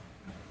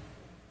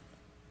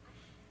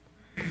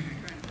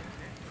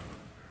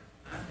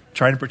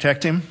 Trying to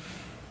protect him?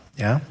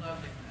 Yeah.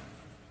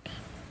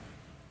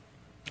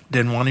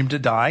 Didn't want him to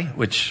die,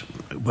 which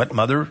what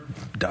mother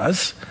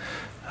does.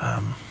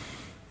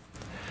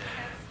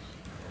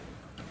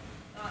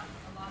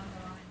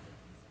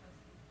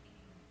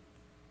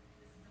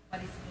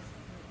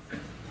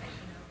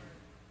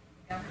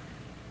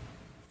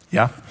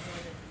 Yeah.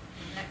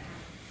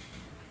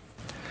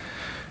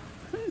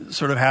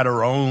 Sort of had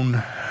her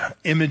own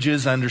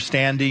images,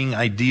 understanding,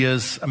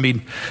 ideas. I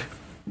mean,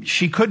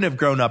 she couldn't have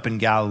grown up in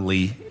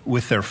Galilee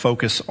with their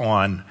focus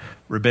on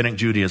rabbinic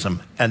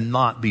Judaism and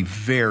not be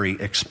very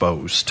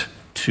exposed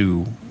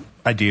to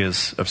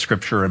ideas of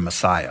Scripture and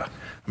Messiah.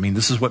 I mean,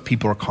 this is what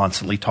people are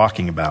constantly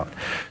talking about.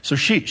 So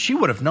she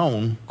would have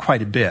known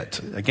quite a bit.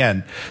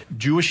 Again,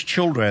 Jewish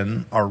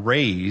children are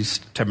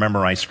raised to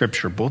memorize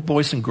Scripture, both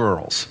boys and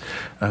girls.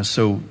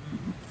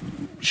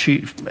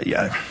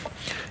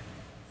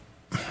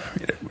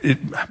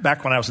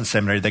 Back when I was in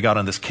seminary, they got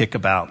on this kick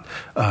about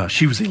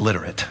she was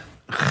illiterate.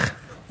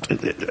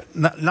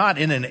 Not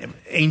in an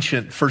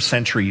ancient first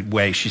century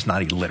way. She's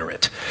not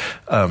illiterate.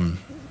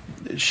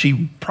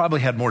 She probably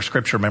had more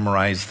Scripture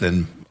memorized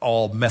than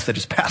all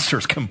Methodist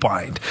pastors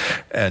combined,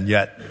 and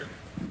yet,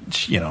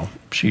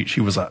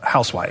 she was a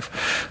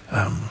housewife.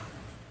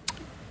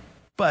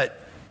 But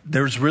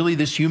there's really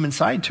this human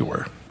side to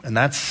her. And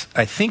that's,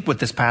 I think, what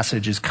this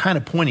passage is kind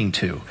of pointing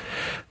to.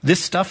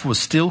 This stuff was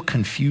still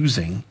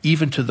confusing,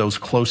 even to those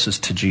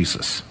closest to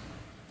Jesus.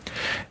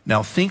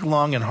 Now, think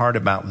long and hard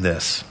about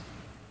this.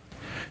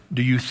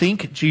 Do you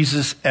think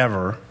Jesus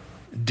ever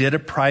did a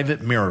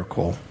private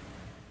miracle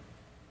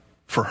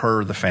for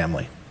her, the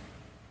family?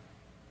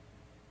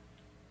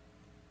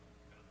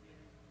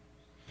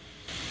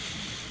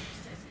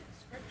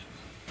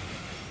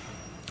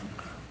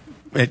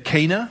 At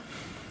Cana?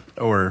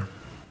 Or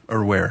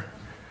where?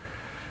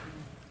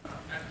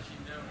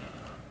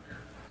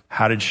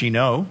 How did she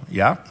know?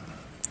 Yeah.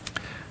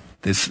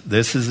 This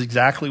is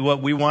exactly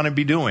what we want to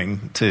be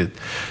doing.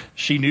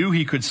 She knew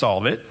he could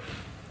solve it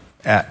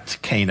at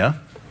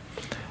Cana.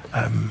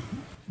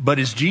 But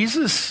is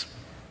Jesus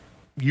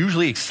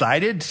usually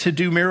excited to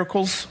do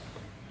miracles?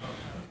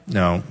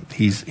 No,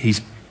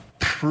 he's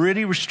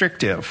pretty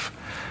restrictive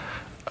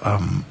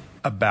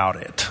about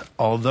it,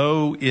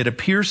 although it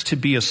appears to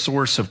be a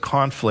source of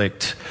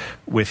conflict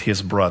with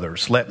his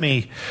brothers. Let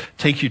me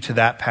take you to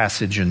that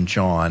passage in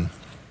John.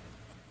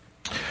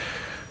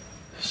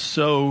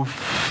 So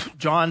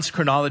John's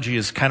chronology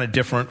is kind of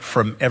different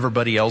from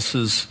everybody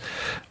else's,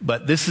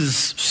 but this is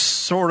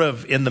sort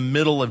of in the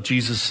middle of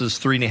Jesus'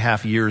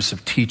 3.5 years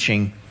of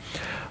teaching.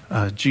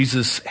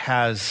 Jesus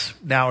has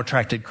now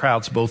attracted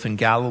crowds both in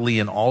Galilee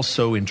and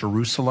also in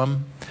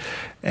Jerusalem.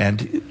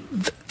 And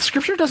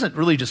Scripture doesn't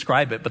really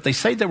describe it, but they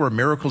say there were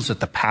miracles at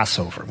the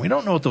Passover. We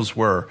don't know what those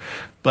were,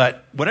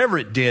 but whatever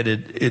it did,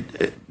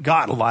 it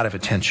got a lot of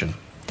attention.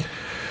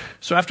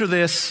 So after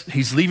this,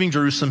 he's leaving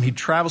Jerusalem. He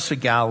travels to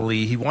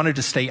Galilee. He wanted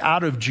to stay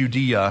out of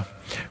Judea,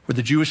 where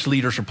the Jewish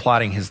leaders were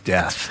plotting his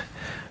death.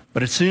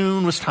 But it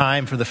soon was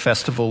time for the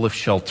Festival of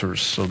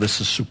Shelters. So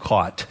this is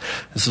Sukkot.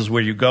 This is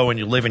where you go and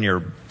you live in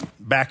your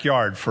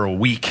backyard for a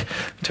week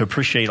to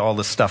appreciate all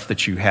the stuff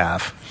that you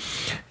have.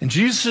 And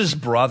Jesus'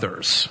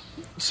 brothers,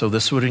 so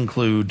this would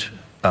include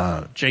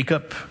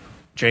Jacob,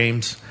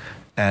 James,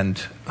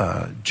 and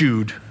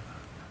Judas.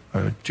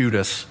 And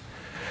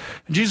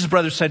Jesus'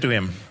 brothers said to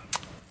him,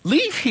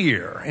 "Leave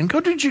here and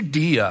go to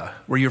Judea,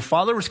 where your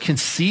followers can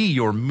see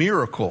your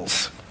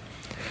miracles."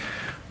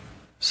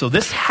 So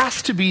this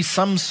has to be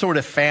some sort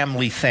of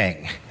family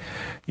thing.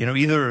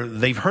 Either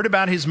they've heard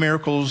about his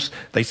miracles,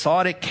 they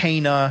saw it at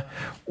Cana,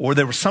 or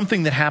there was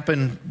something that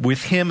happened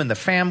with him and the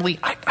family.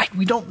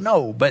 We don't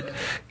know, but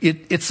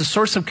it's a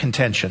source of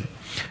contention.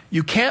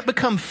 You can't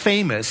become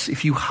famous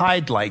if you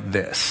hide like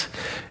this.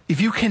 If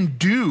you can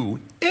do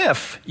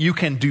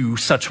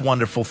such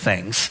wonderful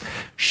things,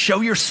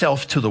 show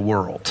yourself to the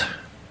world.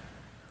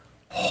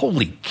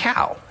 Holy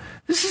cow.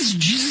 This is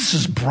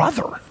Jesus'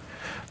 brother.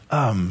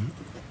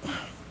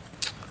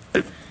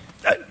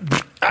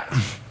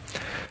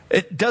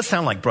 It does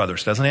sound like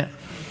brothers, doesn't it?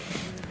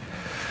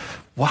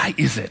 Why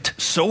is it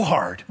so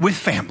hard with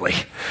family?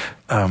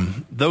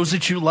 Those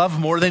that you love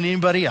more than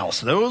anybody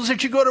else, those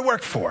that you go to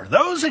work for,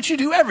 those that you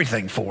do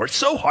everything for, it's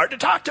so hard to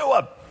talk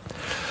to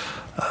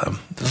them.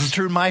 This is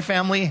true in my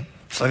family.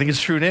 So I think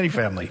it's true in any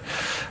family.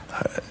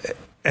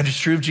 And it's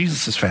true of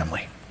Jesus'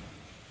 family.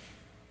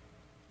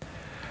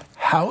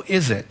 How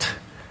is it?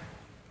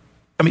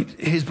 I mean,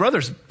 his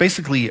brothers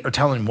basically are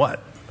telling him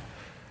what?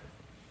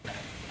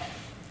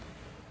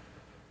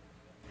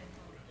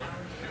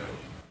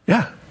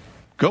 Yeah.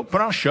 Go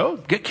put on a show,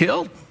 get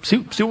killed, see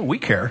what we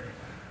care.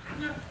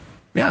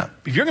 Yeah.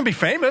 If you're going to be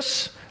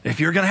famous, if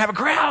you're going to have a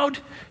crowd,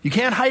 you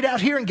can't hide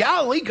out here in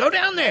Galilee. Go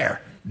down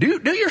there. Do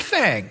your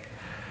thing.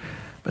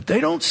 But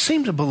they don't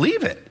seem to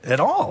believe it at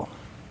all.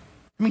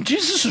 I mean,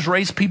 Jesus has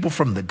raised people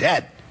from the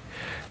dead.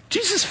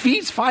 Jesus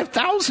feeds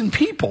 5,000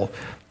 people.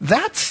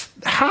 That's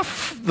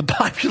half the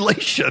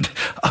population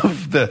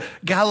of the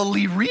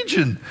Galilee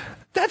region.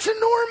 That's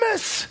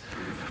enormous.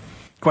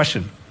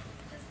 Question.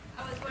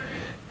 I was wondering,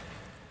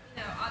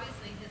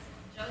 obviously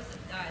Joseph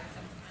died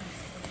sometime.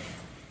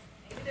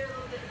 Maybe they're a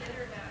little bit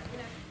bitter about, you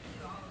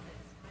do all of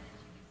this. Why didn't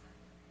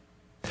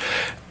you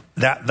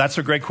do something? That's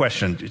a great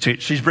question.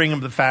 She's bringing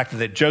up the fact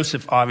that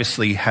Joseph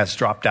obviously has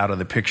dropped out of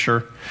the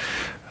picture.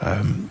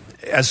 And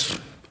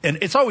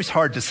it's always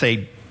hard to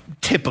say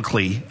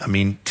typically. I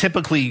mean,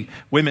 typically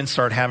women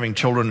start having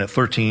children at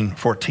 13,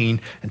 14,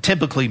 and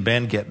typically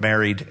men get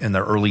married in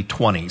their early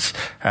 20s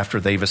after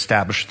they've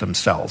established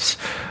themselves.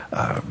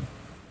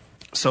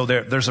 So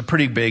there's a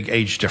pretty big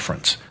age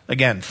difference.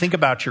 Again, think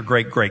about your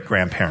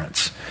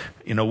great-great-grandparents.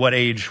 What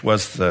age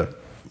was the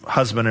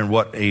husband and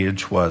what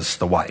age was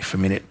the wife? I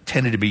mean, it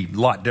tended to be a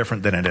lot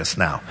different than it is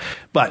now.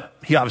 But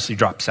he obviously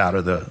drops out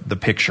of the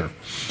picture.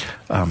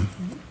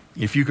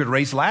 If you could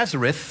raise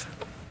Lazarus,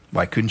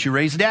 why couldn't you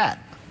raise Dad?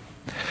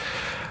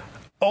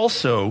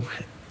 Also,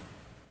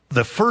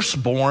 the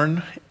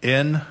firstborn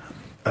in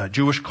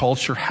Jewish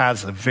culture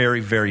has a very,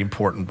 very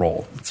important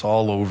role. It's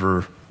all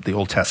over the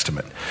Old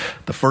Testament.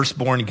 The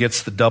firstborn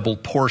gets the double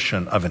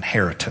portion of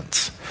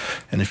inheritance.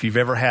 And if you've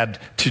ever had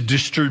to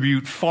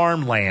distribute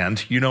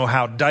farmland, you know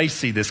how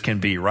dicey this can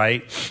be,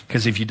 right?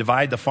 Because if you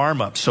divide the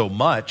farm up so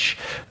much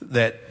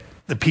that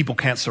the people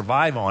can't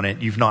survive on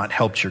it, you've not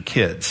helped your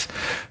kids.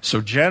 So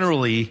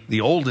generally,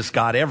 the oldest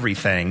got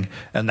everything,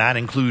 and that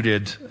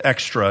included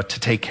extra to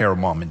take care of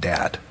mom and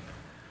dad.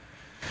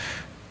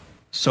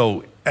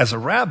 So as a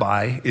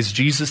rabbi, is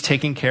Jesus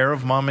taking care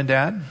of mom and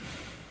dad?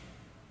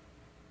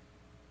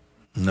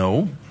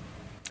 No.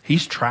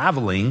 He's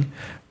traveling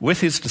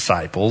with his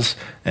disciples,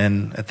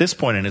 and at this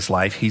point in his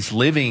life, he's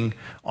living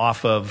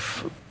off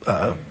of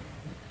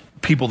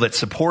people that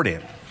support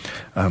him.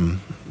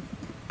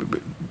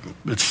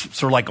 It's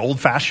sort of like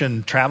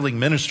old-fashioned traveling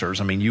ministers.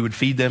 I mean, you would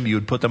feed them, you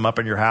would put them up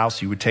in your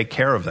house, you would take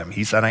care of them.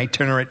 He's an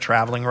itinerant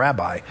traveling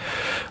rabbi.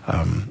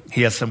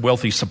 He has some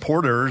wealthy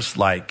supporters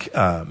like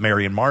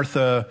Mary and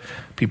Martha,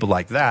 people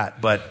like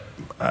that, but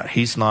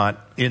he's not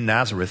in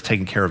Nazareth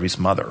taking care of his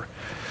mother.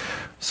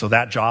 So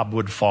that job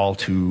would fall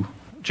to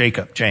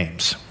Jacob,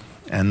 James.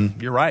 And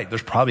you're right,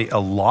 there's probably a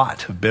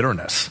lot of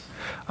bitterness.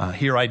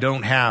 Here I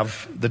don't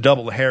have the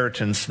double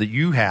inheritance that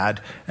you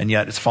had, and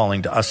yet it's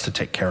falling to us to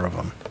take care of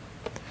them.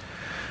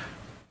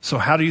 So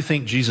how do you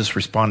think Jesus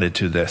responded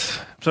to this?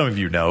 Some of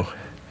you know.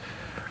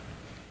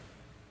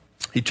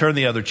 He turned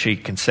the other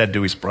cheek and said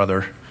to his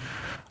brother,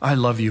 I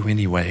love you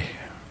anyway.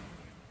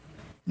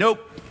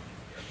 Nope.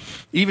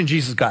 Even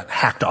Jesus got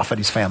hacked off at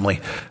his family.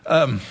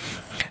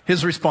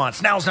 His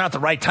response, now's not the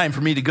right time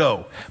for me to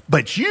go,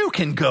 but you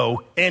can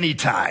go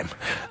anytime.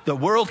 The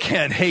world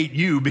can't hate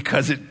you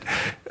because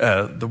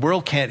the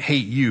world can't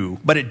hate you,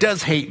 but it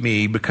does hate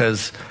me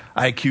because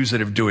I accuse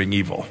it of doing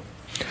evil.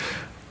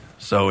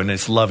 So in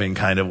this loving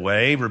kind of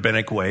way,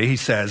 rabbinic way, he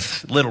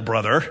says, little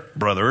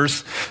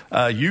brothers,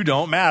 you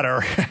don't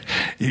matter.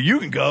 You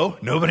can go.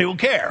 Nobody will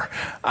care.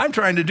 I'm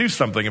trying to do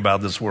something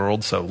about this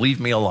world, so leave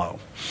me alone.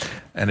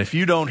 And if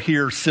you don't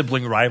hear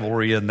sibling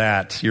rivalry in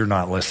that, you're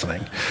not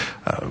listening.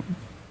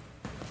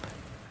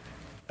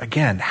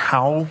 Again,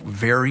 how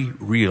very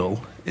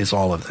real is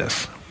all of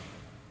this?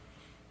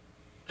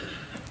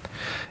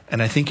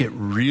 And I think it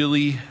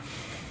really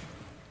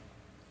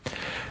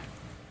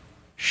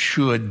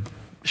should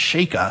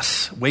shake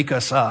us, wake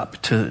us up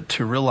to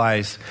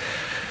realize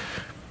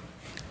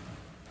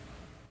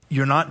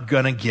you're not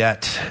going to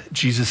get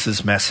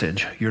Jesus'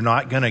 message. You're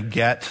not going to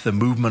get the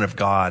movement of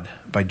God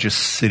by just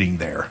sitting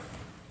there.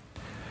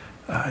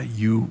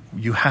 You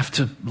have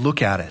to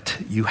look at it.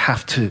 You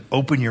have to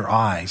open your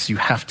eyes. You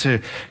have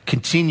to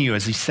continue,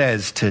 as he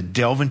says, to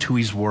delve into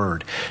his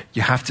word.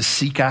 You have to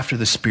seek after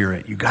the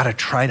Spirit. You got to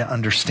try to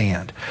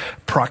understand.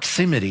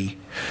 Proximity,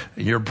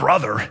 your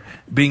brother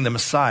being the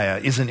Messiah,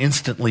 isn't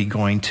instantly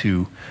going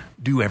to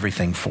do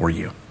everything for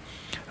you.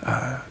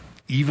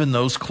 Even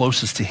those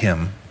closest to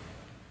him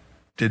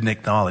didn't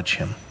acknowledge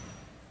him.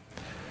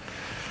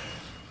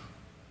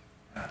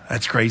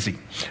 That's crazy.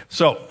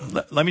 So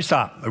let me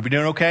stop. Are we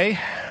doing okay?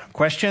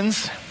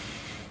 Questions?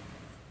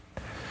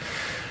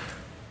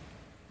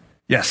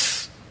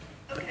 Yes.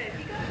 Okay, if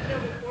he got a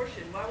double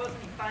portion, why wasn't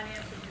he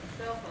financing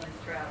himself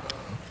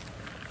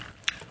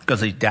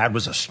because his dad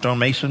was a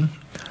stonemason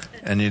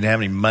and he didn't have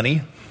any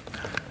money.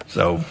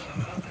 So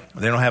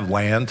they don't have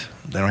land.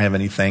 They don't have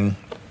anything.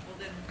 Well,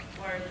 then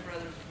why are the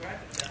brothers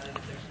griping about it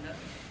if there's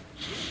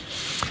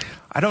nothing?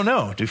 I don't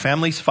know. Do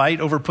families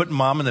fight over putting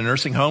mom in the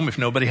nursing home if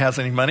nobody has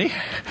any money?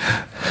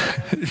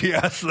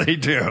 Yes, they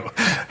do.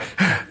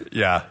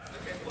 Yeah.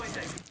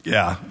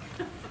 Yeah.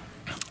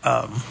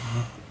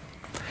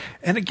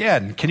 And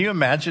again, can you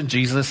imagine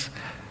Jesus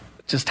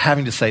just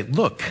having to say,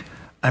 look,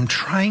 I'm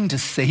trying to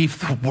save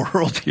the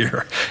world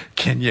here.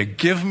 Can you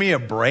give me a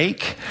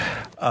break?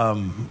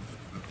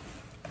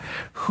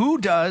 Who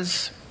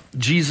does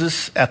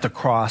Jesus at the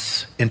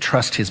cross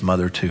entrust his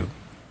mother to?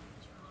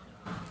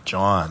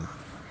 John.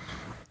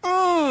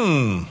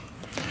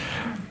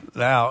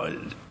 Now,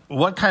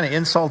 what kind of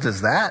insult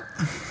is that?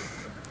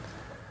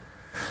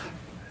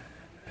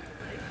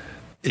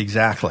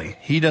 Exactly.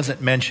 He doesn't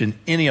mention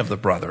any of the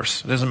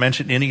brothers. Doesn't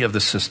mention any of the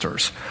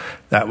sisters.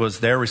 That was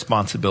their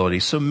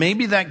responsibility. So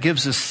maybe that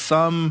gives us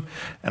some,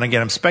 and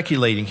again, I'm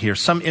speculating here,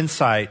 some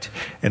insight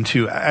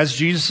into, as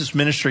Jesus'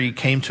 ministry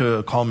came to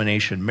a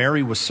culmination,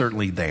 Mary was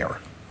certainly there.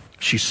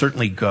 She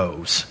certainly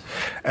goes.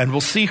 And we'll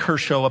see her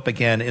show up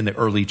again in the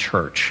early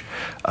church,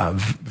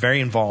 very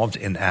involved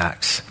in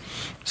Acts.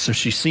 So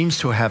she seems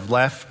to have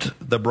left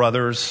the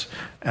brothers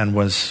and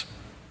was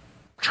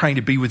trying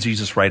to be with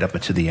Jesus right up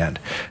until the end.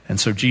 And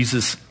so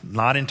Jesus,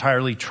 not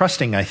entirely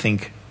trusting, I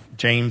think,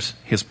 James,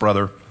 his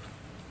brother,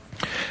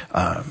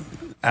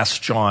 asks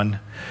John,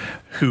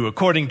 who,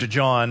 according to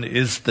John,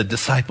 is the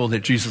disciple that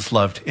Jesus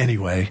loved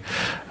anyway,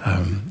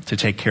 to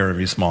take care of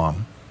his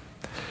mom.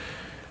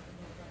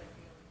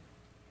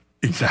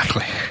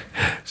 Exactly.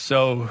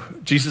 So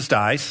Jesus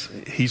dies.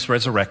 He's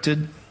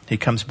resurrected. He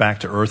comes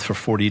back to earth for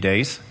 40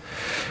 days.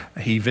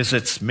 He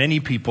visits many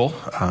people,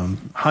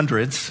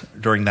 hundreds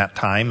during that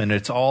time, and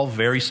it's all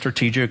very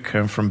strategic.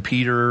 From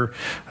Peter,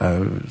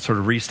 sort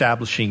of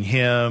reestablishing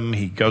him.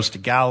 He goes to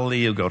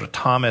Galilee. He'll go to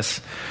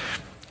Thomas.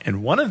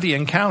 And one of the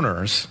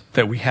encounters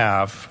that we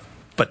have,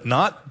 but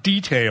not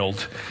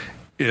detailed,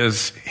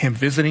 is him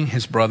visiting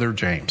his brother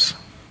James.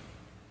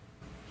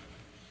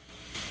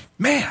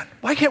 Man,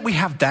 why can't we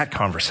have that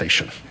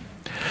conversation?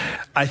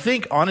 I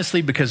think,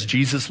 honestly, because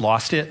Jesus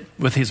lost it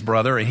with his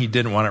brother and he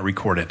didn't want it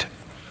recorded.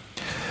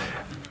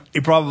 He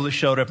probably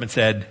showed up and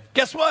said,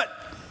 guess what?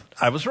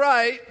 I was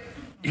right.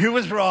 Who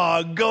was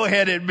wrong? Go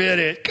ahead and admit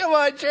it. Come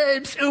on,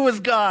 James. Who was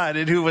God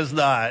and who was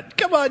not?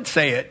 Come on,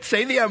 say it.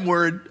 Say the M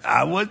word.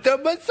 I was the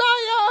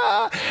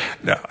Messiah.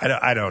 No,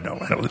 I don't know.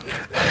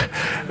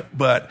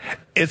 But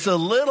it's a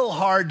little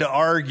hard to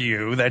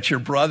argue that your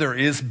brother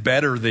is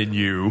better than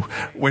you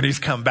when he's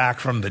come back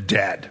from the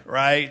dead,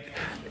 right?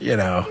 You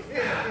know,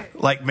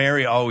 like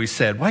Mary always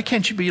said, why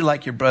can't you be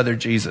like your brother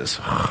Jesus?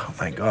 Oh,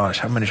 my gosh,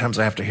 how many times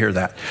I have to hear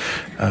that?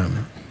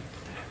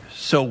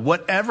 So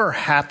whatever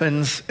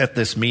happens at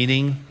this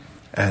meeting,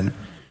 and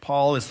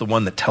Paul is the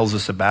one that tells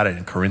us about it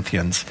in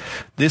Corinthians,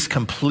 this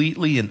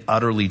completely and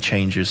utterly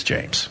changes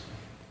James.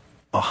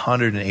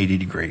 180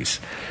 degrees.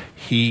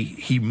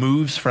 He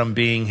moves from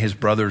being his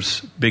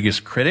brother's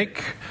biggest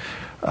critic,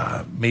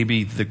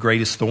 maybe the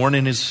greatest thorn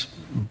in his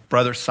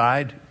brother's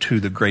side, to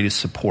the greatest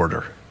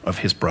supporter of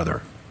his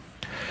brother.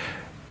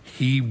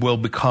 He will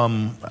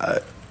become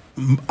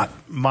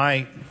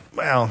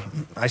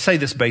I say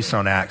this based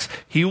on Acts.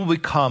 He will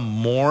become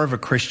more of a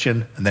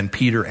Christian than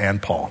Peter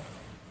and Paul.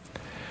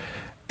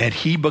 And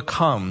he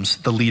becomes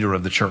the leader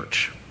of the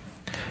church.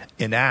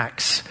 In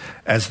Acts,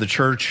 as the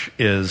church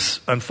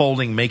is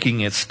unfolding,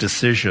 making its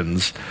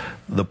decisions,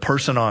 the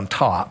person on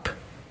top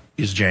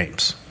is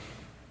James.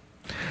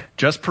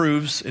 Just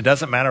proves it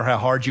doesn't matter how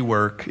hard you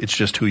work, it's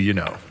just who you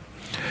know.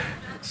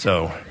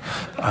 So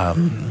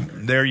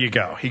there you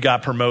go. He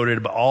got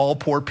promoted, but all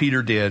poor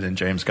Peter did, and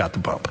James got the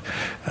bump.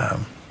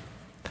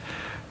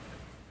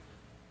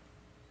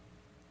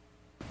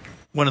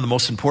 One of the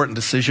most important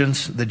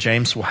decisions that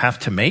James will have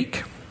to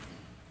make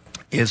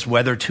is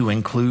whether to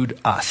include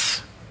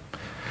us.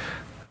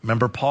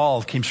 Remember,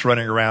 Paul keeps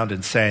running around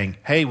and saying,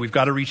 hey, we've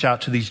got to reach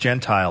out to these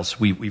Gentiles.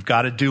 We've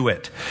got to do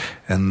it.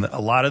 And a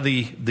lot of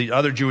the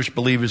other Jewish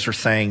believers are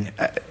saying,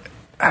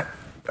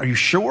 are you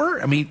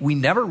sure? I mean, we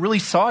never really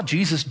saw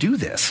Jesus do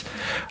this.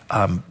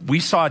 We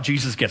saw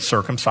Jesus get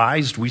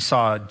circumcised. We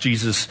saw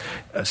Jesus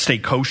stay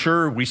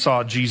kosher. We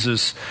saw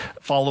Jesus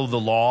follow the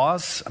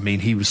laws. I mean,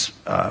 he was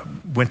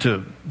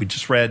we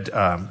just read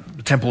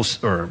the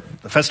temples or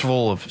the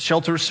festival of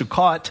shelters,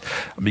 Sukkot.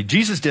 I mean,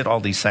 Jesus did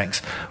all these things.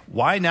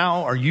 Why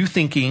now are you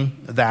thinking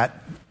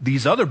that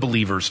these other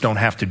believers don't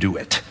have to do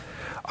it?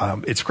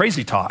 It's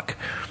crazy talk.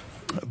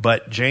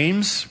 But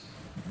James,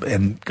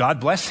 and God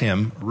bless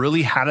him,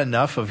 really had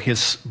enough of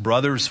his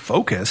brother's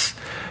focus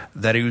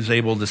that he was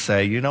able to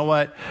say, you know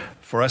what,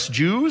 for us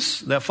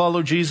Jews that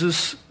follow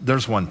Jesus,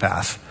 there's one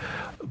path.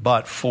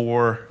 But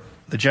for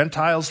the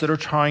Gentiles that are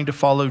trying to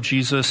follow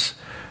Jesus,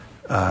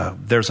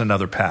 there's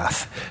another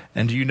path.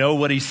 And do you know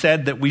what he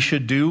said that we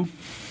should do?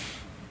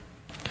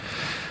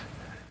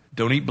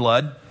 Don't eat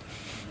blood.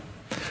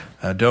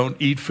 Don't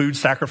eat food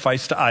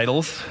sacrificed to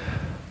idols.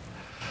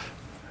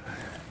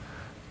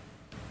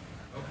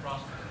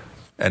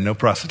 and no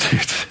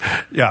prostitutes.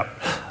 Yeah.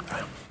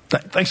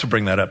 Thanks for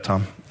bringing that up,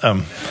 Tom.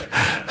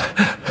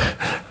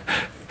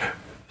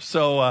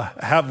 So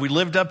have we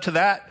lived up to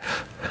that?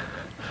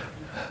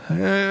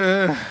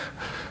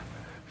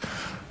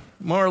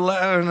 More or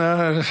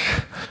less.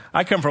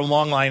 I come from a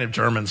long line of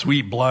Germans. We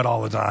eat blood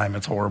all the time.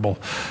 It's horrible.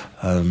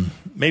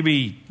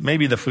 Maybe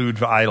the food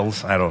for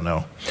idols. I don't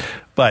know.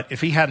 But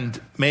if he hadn't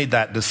made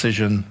that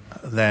decision,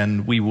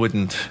 then we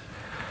wouldn't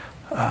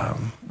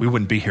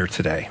be here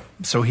today.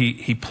 So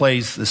he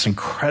plays this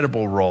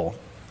incredible role.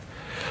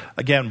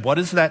 Again, what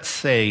does that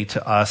say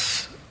to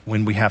us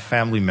when we have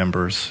family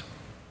members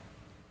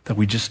that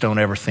we just don't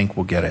ever think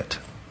will get it?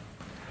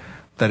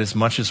 That as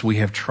much as we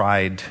have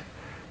tried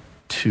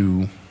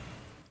to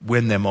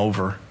win them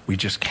over, we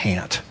just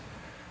can't.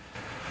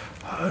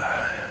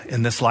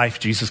 In this life,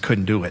 Jesus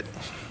couldn't do it.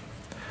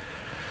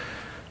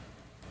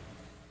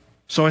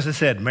 So as I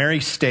said, Mary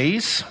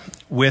stays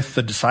with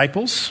the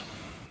disciples,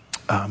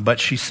 but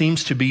she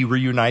seems to be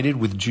reunited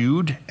with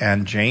Jude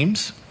and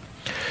James.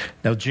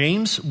 Now,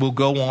 James will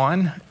go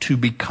on to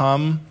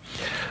become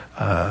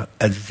a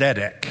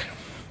Zedek.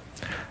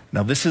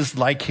 Now, this is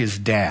like his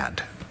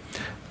dad.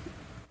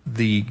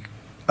 The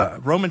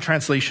Roman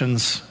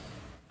translations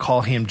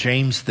call him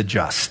James the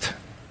Just,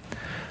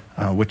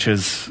 which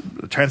is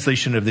a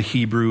translation of the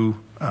Hebrew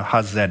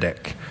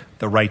Hazedek,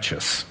 the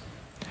righteous.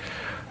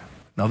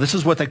 Now, this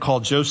is what they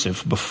called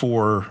Joseph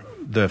before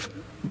the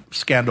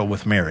scandal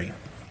with Mary.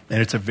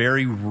 And it's a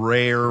very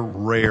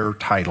rare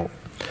title.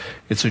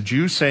 It's a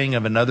Jew saying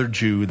of another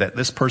Jew that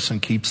this person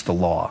keeps the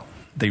law.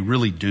 They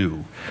really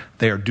do.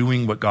 They are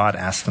doing what God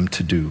asked them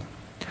to do.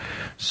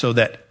 So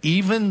that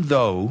even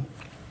though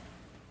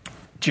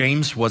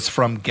James was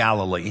from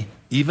Galilee,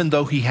 even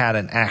though he had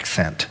an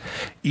accent,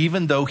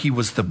 even though he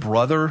was the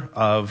brother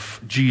of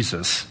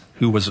Jesus,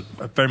 who was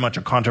very much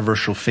a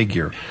controversial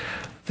figure,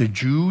 the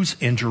Jews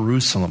in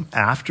Jerusalem,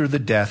 after the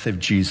death of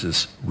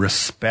Jesus,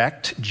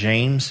 respect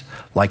James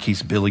like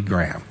he's Billy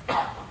Graham.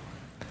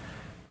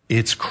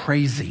 It's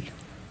crazy.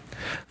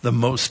 The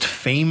most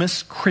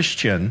famous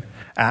Christian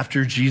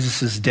after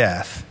Jesus'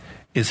 death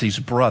is his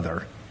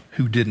brother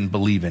who didn't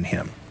believe in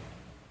him.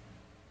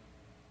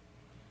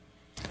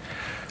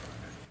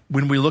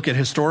 When we look at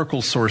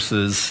historical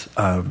sources,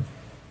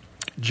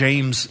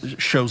 James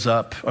shows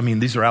up. I mean,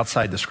 these are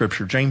outside the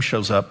scripture. James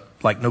shows up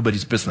like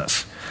nobody's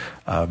business.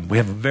 We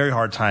have a very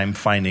hard time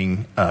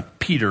finding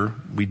Peter.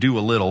 We do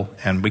a little,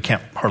 and we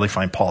can't hardly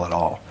find Paul at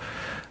all.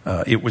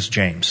 It was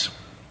James.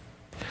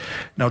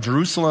 Now,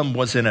 Jerusalem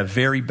was in a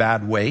very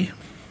bad way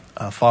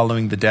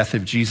following the death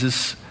of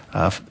Jesus.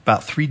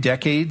 About 3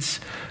 decades,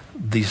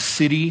 the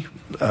city,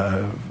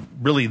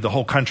 really the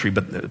whole country,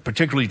 but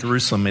particularly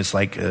Jerusalem, is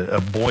like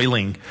a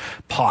boiling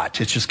pot.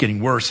 It's just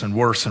getting worse and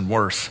worse and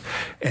worse.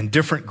 And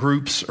different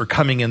groups are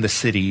coming in the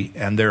city,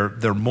 and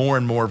they're more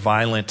and more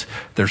violent.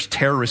 There's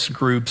terrorist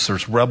groups,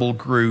 there's rebel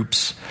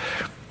groups.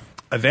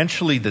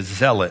 Eventually, the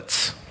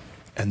zealots,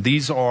 and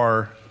these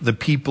are the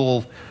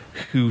people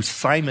who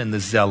Simon the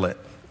Zealot,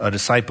 a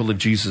disciple of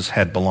Jesus,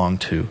 had belonged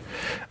to.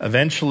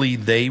 Eventually,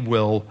 they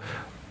will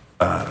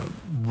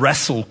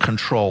wrestle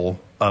control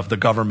of the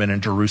government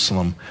in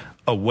Jerusalem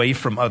away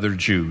from other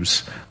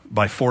Jews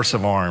by force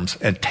of arms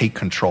and take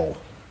control.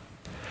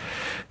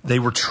 They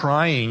were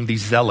trying,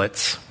 these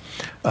zealots,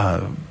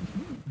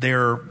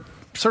 they're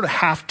sort of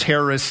half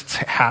terrorists,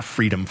 half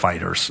freedom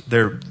fighters.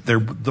 They're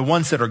the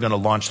ones that are going to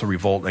launch the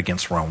revolt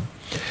against Rome.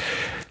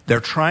 They're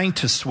trying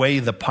to sway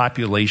the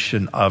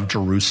population of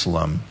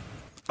Jerusalem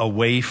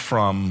away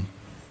from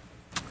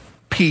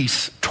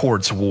peace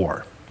towards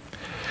war.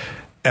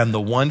 And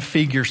the one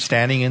figure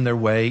standing in their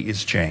way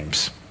is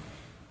James,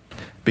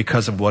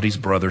 because of what his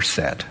brother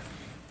said.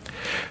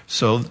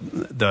 So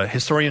the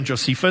historian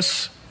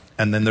Josephus,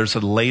 and then there's a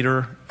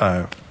later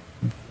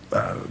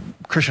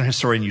Christian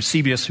historian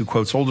Eusebius, who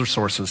quotes older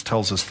sources,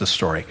 tells us the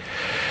story.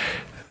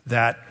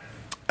 That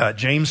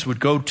James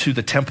would go to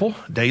the temple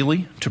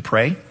daily to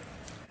pray.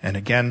 And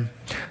again,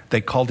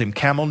 they called him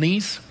camel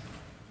knees.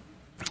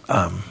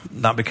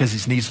 Not because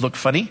his knees look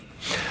funny,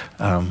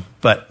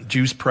 but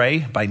Jews pray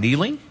by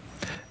kneeling.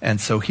 And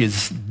so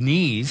his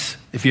knees,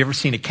 if you've ever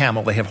seen a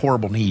camel, they have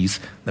horrible knees.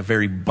 They're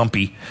very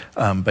bumpy.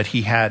 But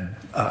he had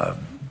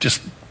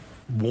just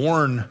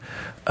worn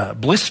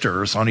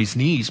blisters on his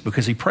knees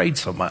because he prayed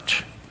so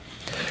much.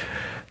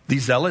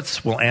 These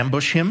zealots will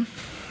ambush him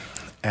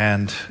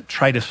and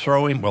try to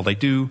throw him. Well, they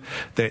do.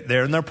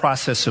 They're in their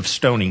process of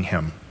stoning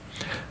him.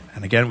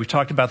 And again, we've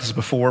talked about this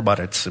before, but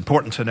it's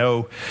important to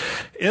know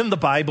in the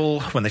Bible,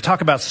 when they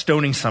talk about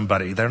stoning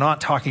somebody, they're not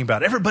talking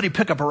about everybody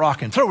pick up a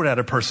rock and throw it at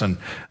a person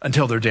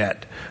until they're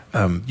dead.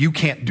 You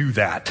can't do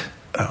that.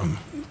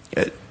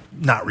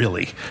 Not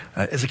really.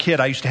 As a kid,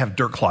 I used to have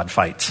dirt clod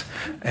fights.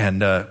 And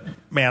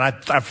man,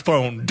 I've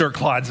thrown dirt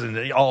clods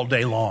all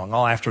day long,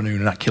 all afternoon,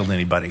 and not killed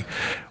anybody.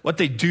 What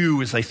they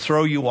do is they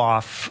throw you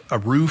off a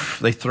roof.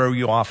 They throw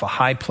you off a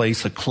high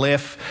place, a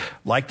cliff,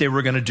 like they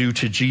were going to do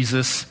to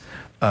Jesus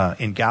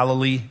in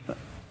Galilee.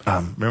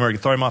 Remember, you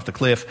throw him off the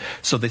cliff.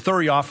 So they throw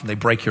you off and they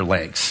break your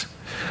legs.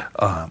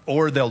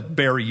 or they'll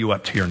bury you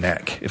up to your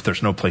neck if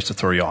there's no place to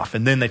throw you off.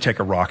 And then they take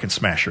a rock and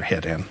smash your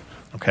head in.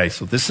 Okay,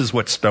 so this is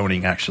what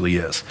stoning actually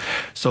is.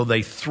 So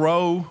they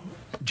throw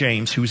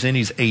James, who's in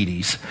his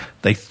 80s,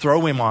 they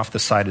throw him off the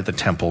side of the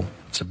temple.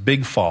 It's a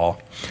big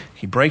fall.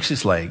 He breaks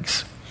his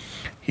legs.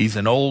 He's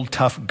an old,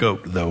 tough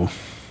goat, though,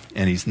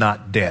 and he's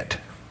not dead.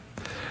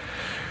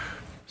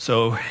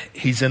 So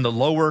he's in the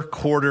lower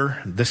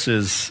quarter. This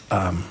is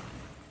the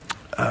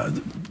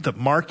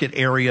market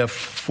area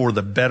for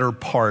the better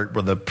part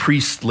where the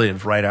priests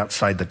lived, right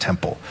outside the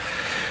temple.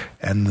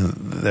 And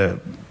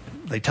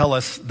they tell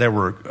us there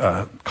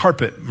were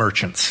carpet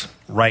merchants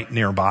right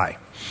nearby.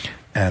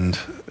 And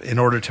in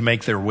order to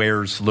make their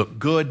wares look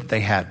good, they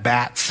had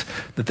bats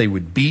that they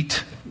would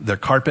beat their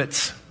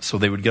carpets so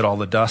they would get all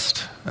the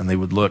dust and they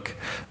would look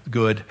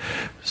good.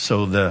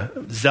 So the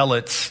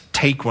zealots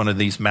take one of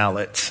these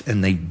mallets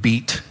and they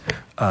beat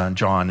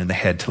John in the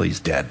head till he's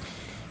dead.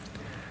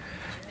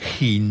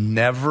 He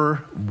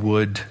never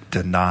would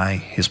deny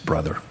his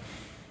brother.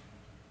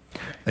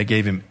 They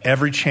gave him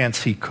every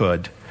chance he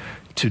could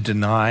to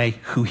deny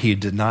who he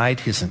had denied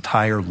his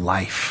entire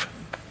life.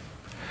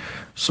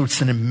 So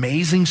it's an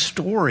amazing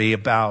story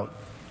about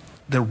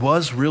there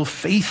was real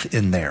faith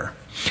in there.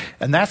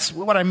 And that's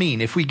what I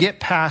mean. If we get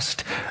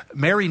past,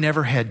 Mary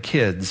never had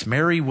kids.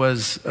 Mary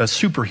was a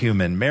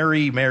superhuman.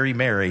 Mary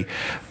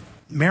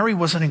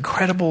was an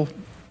incredible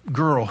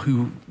girl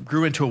who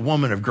grew into a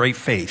woman of great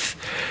faith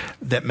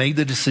that made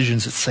the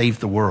decisions that saved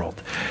the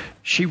world.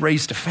 She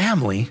raised a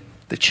family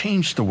that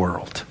changed the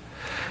world.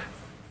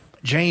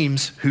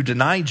 James, who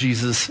denied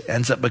Jesus,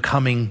 ends up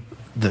becoming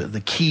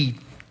the key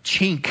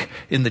chink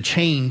in the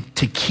chain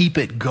to keep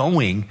it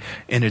going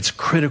in its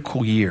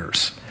critical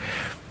years.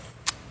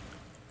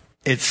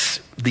 It's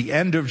the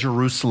end of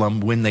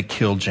Jerusalem when they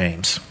kill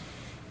James.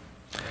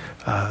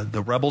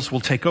 The rebels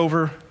will take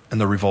over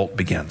and the revolt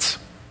begins.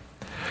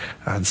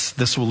 And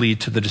this will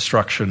lead to the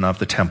destruction of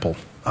the temple.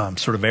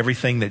 Sort of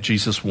everything that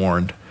Jesus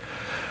warned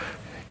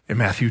in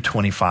Matthew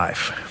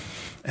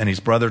 25. And his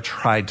brother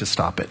tried to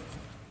stop it.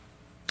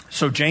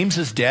 So James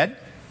is dead.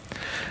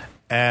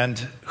 And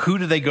who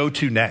do they go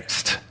to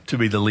next to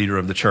be the leader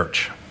of the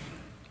church?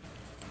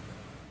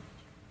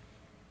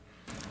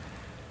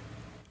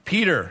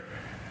 Peter.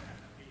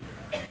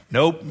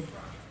 Nope,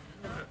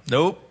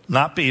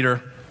 not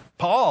Peter.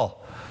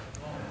 Paul.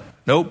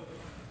 Nope,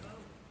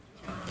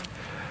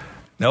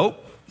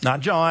 not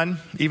John,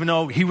 even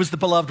though he was the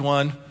beloved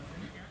one.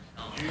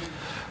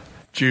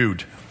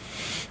 Jude,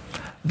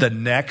 the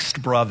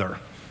next brother.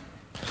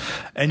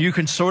 And you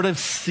can sort of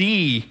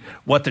see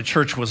what the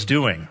church was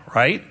doing,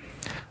 right?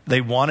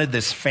 They wanted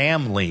this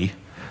family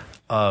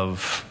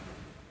of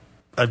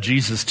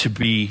Jesus to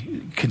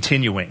be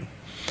continuing.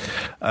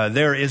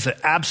 There is an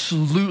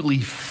absolutely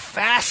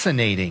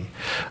fascinating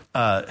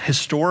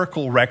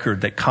historical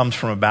record that comes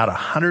from about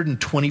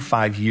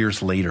 125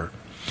 years later.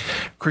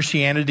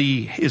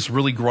 Christianity is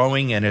really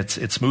growing and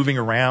it's moving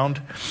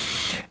around.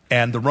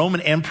 And the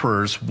Roman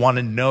emperors want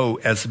to know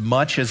as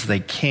much as they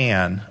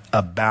can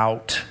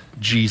about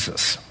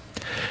Jesus.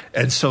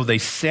 And so they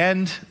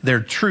send their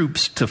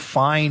troops to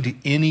find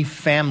any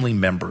family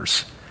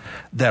members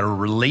that are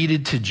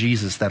related to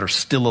Jesus that are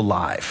still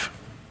alive.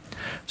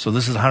 So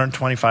this is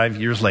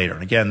 125 years later.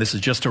 And again, this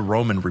is just a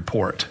Roman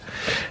report.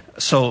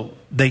 So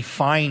they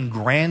find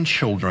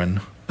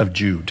grandchildren of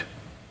Jude.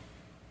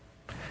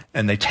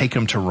 And they take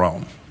them to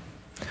Rome.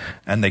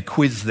 And they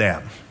quiz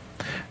them.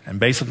 And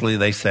basically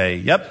they say,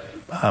 yep,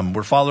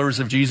 we're followers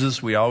of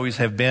Jesus. We always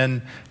have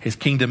been. His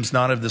kingdom's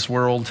not of this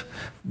world,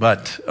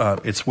 but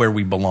it's where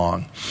we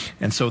belong.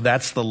 And so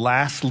that's the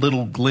last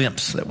little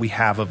glimpse that we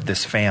have of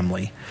this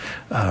family.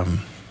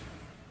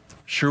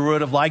 Sure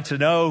would have liked to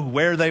know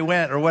where they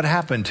went or what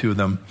happened to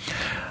them.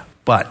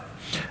 But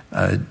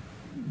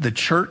the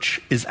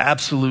church is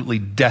absolutely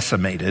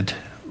decimated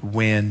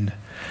when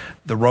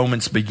the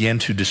Romans begin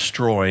to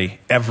destroy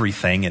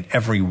everything and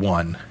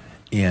everyone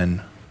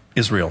in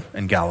Israel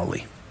and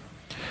Galilee.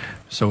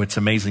 So it's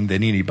amazing that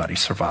anybody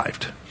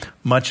survived.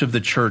 Much of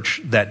the church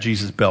that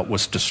Jesus built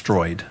was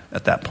destroyed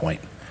at that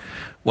point.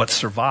 What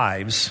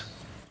survives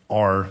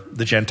are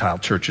the Gentile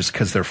churches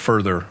because they're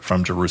further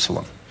from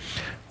Jerusalem,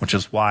 which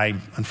is why,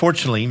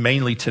 unfortunately,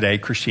 mainly today,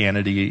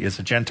 Christianity is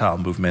a Gentile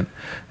movement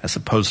as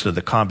opposed to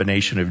the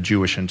combination of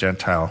Jewish and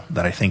Gentile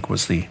that I think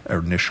was the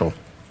initial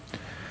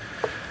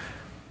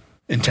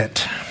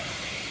intent.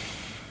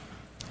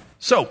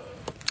 So,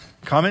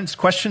 comments,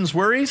 questions,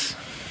 worries?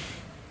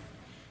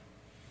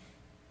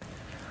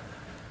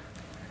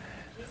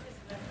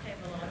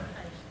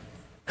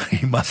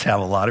 He must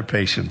have a lot of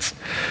patience.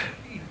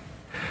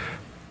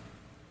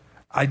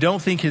 I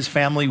don't think his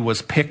family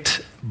was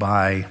picked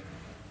by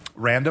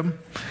random.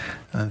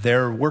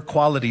 There were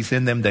qualities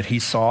in them that he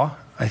saw.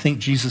 I think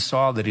Jesus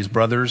saw that his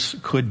brothers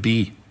could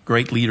be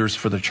great leaders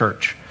for the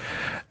church.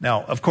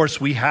 Now, of course,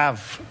 we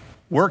have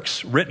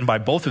works written by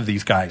both of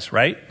these guys,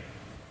 right?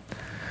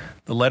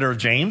 The letter of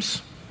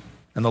James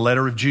and the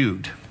letter of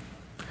Jude.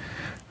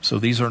 So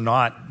these are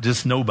not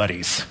just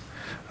nobodies.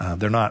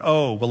 They're not,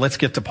 let's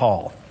get to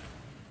Paul.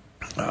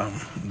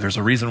 There's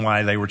a reason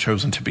why they were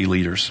chosen to be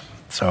leaders.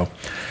 So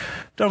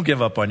don't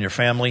give up on your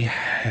family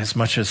as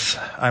much as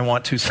I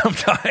want to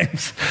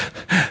sometimes.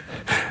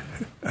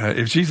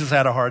 If Jesus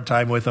had a hard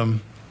time with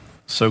them,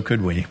 so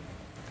could we.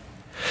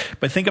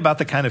 But think about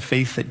the kind of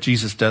faith that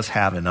Jesus does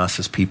have in us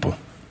as people.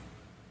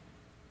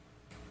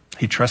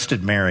 He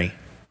trusted Mary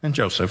and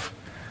Joseph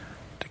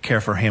to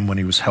care for him when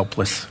he was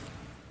helpless.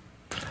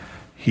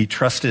 He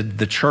trusted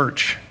the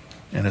church,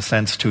 in a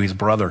sense, to his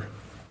brother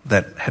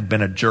that had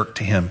been a jerk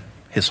to him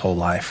his whole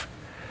life.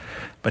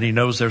 But he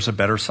knows there's a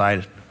better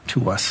side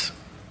to us.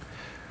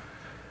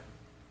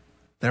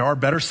 There are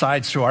better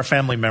sides to our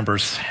family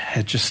members.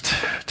 It just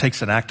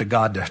takes an act of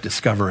God to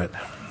discover it.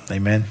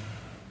 Amen.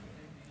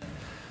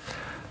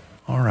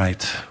 All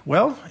right.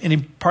 Well, any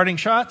parting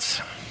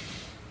shots?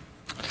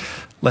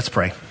 Let's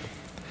pray.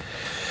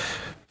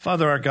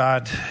 Father our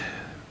God,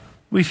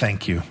 we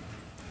thank you.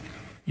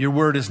 Your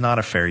word is not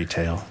a fairy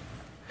tale.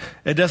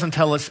 It doesn't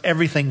tell us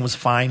everything was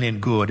fine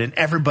and good and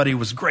everybody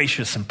was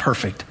gracious and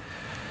perfect.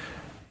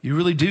 You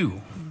really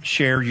do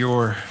share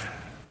your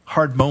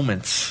hard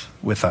moments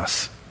with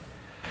us.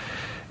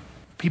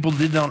 People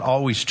did not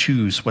always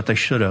choose what they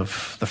should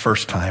have the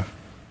first time.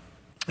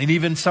 And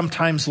even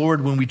sometimes,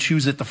 Lord, when we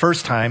choose it the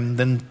first time,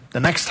 then the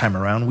next time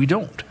around we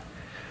don't.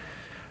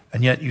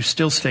 And yet you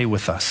still stay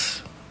with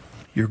us.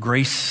 Your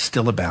grace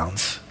still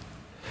abounds.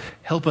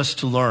 Help us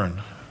to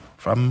learn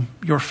from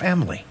your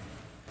family,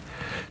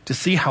 to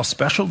see how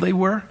special they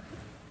were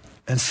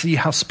and see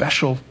how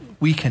special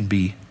we can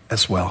be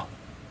as well.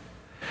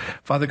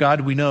 Father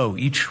God, we know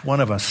each one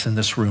of us in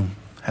this room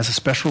has a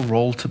special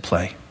role to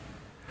play,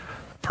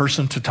 a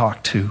person to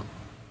talk to,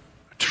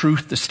 a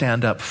truth to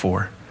stand up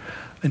for,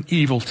 an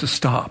evil to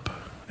stop,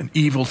 an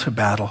evil to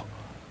battle.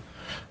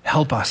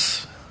 Help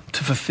us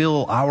to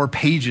fulfill our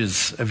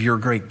pages of your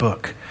great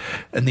book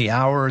and the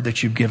hour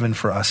that you've given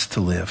for us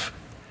to live.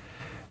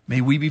 May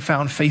we be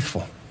found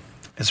faithful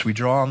as we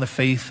draw on the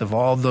faith of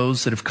all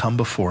those that have come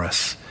before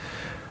us.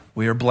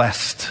 We are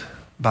blessed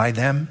by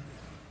them,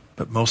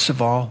 but most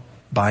of all,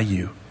 by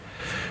you.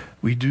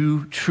 We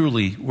do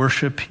truly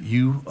worship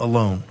you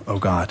alone, O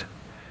God,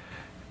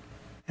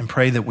 and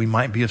pray that we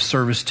might be of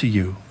service to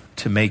you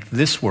to make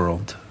this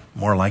world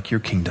more like your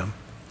kingdom.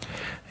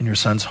 In your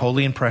Son's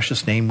holy and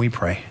precious name we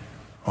pray.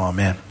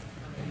 Amen.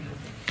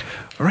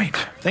 All right.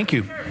 Thank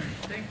you.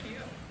 Thank you.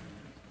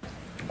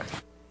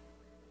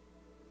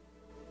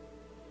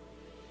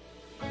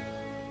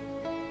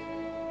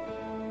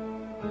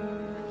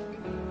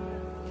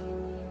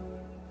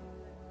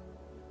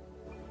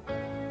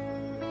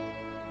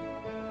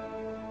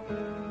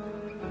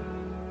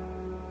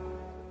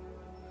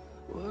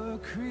 Were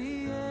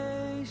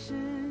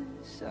creation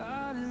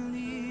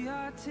suddenly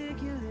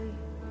articulate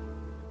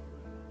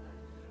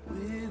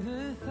with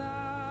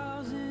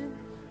 1,000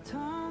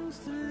 tongues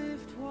to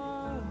lift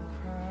one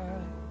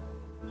cry?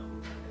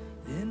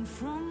 Then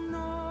from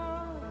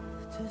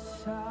north to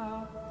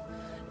south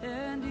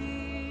and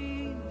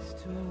east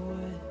to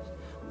west,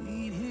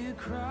 we'd hear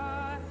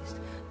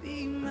Christ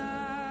be magnified.